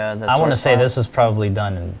want to say this is probably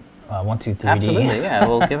done in 123D. Absolutely, yeah.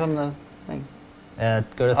 We'll give them the thing.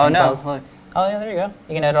 Go to files. Look. Oh yeah, there you go.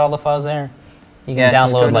 You can edit all the files there. You can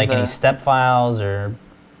download like any step files, or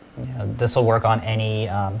this will work on any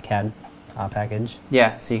CAD package.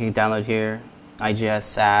 Yeah, so you can download here, IGS,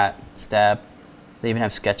 SAT, STEP. They even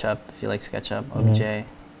have SketchUp if you like SketchUp, OBJ.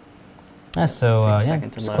 So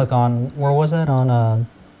just click on, where was that, on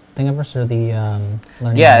Thingiverse or the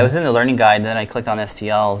learning Yeah, guide? it was in the learning guide, then I clicked on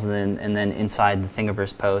STLs, and then inside the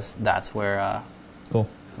Thingiverse post, that's where cool.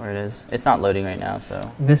 Where it is. It's not loading right now, so.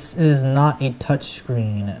 This is not a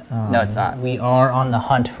touchscreen. No, it's not. We are on the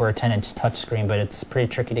hunt for a 10-inch touchscreen, but it's pretty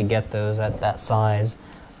tricky to get those at that size.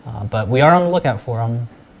 But we are on the lookout for them.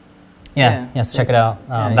 Yes, check it out.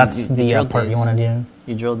 That's the part you want to do.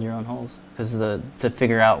 You drilled your own holes because to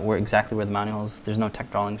figure out exactly where the mounting holes. There's no tech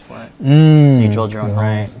drawings for it, so you drilled your own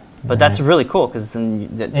holes. But that's really cool because then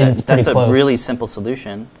that's a really simple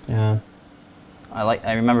solution. Yeah.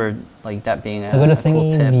 I remember like that being a go to cool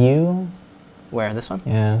tip. View. Where, this one?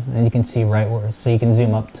 Yeah, and you can see right where. So you can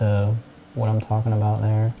zoom up to what I'm talking about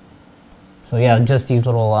there. So yeah, just these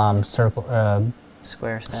little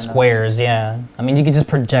squares. Yeah. I mean, you could just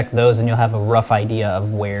project those, and you'll have a rough idea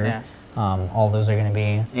of where all those are going to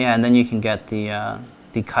be. Yeah, and then you can get the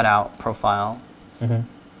cutout profile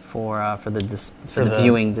for the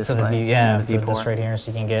viewing display. The viewport. This right here,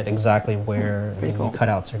 so you can get exactly where the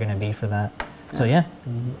cutouts are going to be for that. So yeah,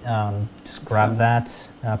 just grab that,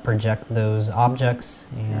 project those objects,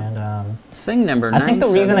 and thing number 9. I think the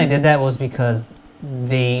reason I did that was because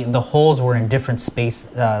the holes were in different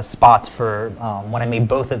spots. For when I made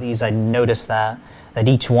both of these, I noticed that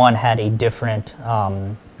each one had a different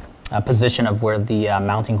position of where the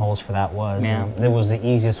mounting holes for that was. Yeah. It was the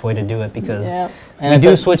easiest way to do it because we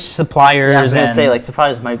do switch suppliers. Yeah, I was going to say, like,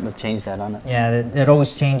 suppliers might have changed that on us. Yeah, it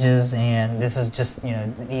always changes, and this is just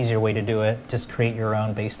an easier way to do it. Just create your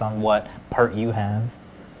own based on what part you have.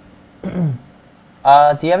 Do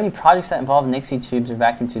you have any projects that involve Nixie tubes or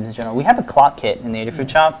vacuum tubes in general? We have a clock kit in the Adafruit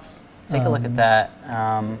shop. Take a look at that.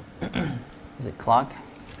 Is it clock?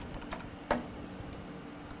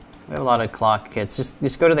 We have a lot of clock kits.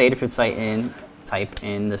 Just go to the Adafruit site and type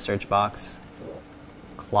in the search box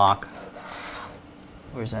clock.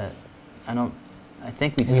 Where's that? I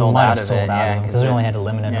think we sold out of it. Yeah, because we only had a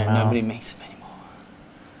limited amount. Nobody makes them anymore.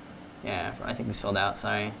 Yeah, I think we sold out.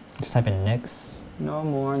 Sorry. Just type in Nix. No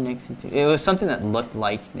more Nixie tubes. It was something that looked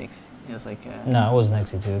like Nixie. It was like. No, it was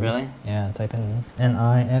Nixie tubes. Really? Yeah. Type in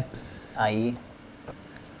Nix. IE.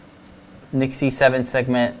 Nixie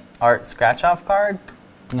 7-segment art scratch-off card.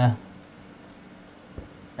 Yeah.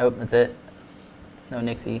 Nope, that's it. No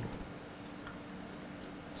Nixie.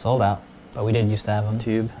 Sold out. But we did used to have them.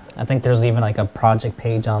 Tube. I think there's even like a project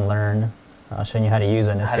page on Learn showing you how to use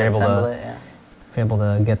it. And if you're able to, if you're able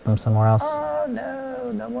to get them somewhere else. Oh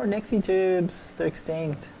no, no more Nixie tubes. They're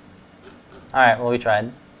extinct. All right, well we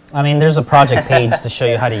tried. I mean, there's a project page to show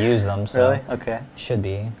you how to use them. So really? Okay. Should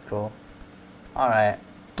be. Cool. All right.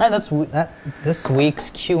 All right, that's this week's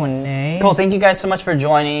Q&A. Cool. Thank you guys so much for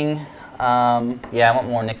joining. Yeah, I want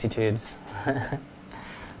more Nixie tubes.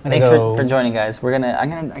 Thanks for joining, guys. I'm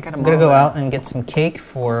gonna go out and get some cake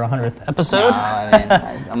for 100th episode.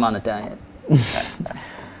 No, I'm on a diet.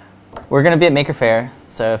 We're gonna be at Maker Faire,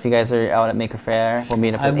 so if you guys are out at Maker Faire, we'll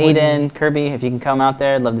meet up with Aiden, Kirby. If you can come out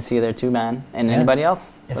there, I'd love to see you there too, man. And anybody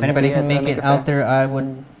else? If anybody can make it out there, I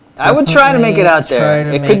would. I would try to make it out there.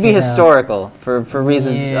 It could be historical for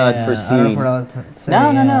reasons foreseen.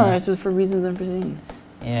 No. It's just for reasons unforeseen.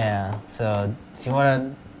 Yeah. So if you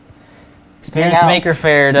want to experience Maker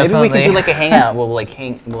Faire, definitely. Maybe we could do like a hangout. We'll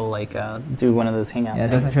do one of those hangouts. Yeah,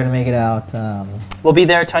 definitely try to make it out. We'll be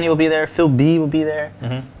there. Tony will be there. Phil B will be there.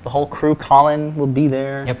 The whole crew. Colin will be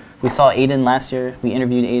there. Yep. We saw Aiden last year. We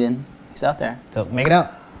interviewed Aiden. He's out there. So make it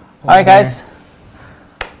out. All right, guys.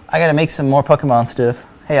 I gotta make some more Pokemon stuff.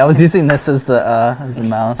 Hey, I was using this as the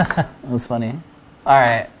mouse. That was funny. All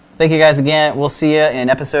right. Thank you guys again. We'll see you in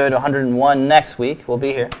episode 101 next week. We'll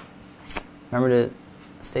be here. Remember to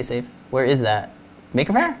stay safe. Where is that?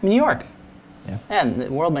 Maker Faire? New York. Yeah. Yeah,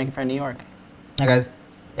 the World Maker Faire, New York. Hi, guys.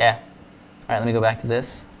 Yeah. All right, let me go back to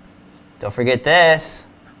this. Don't forget this.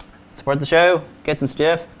 Support the show. Get some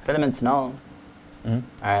stuff. Filaments and all. All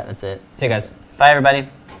right, that's it. See you guys. Bye, everybody.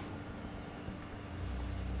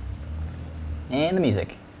 And the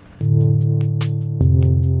music.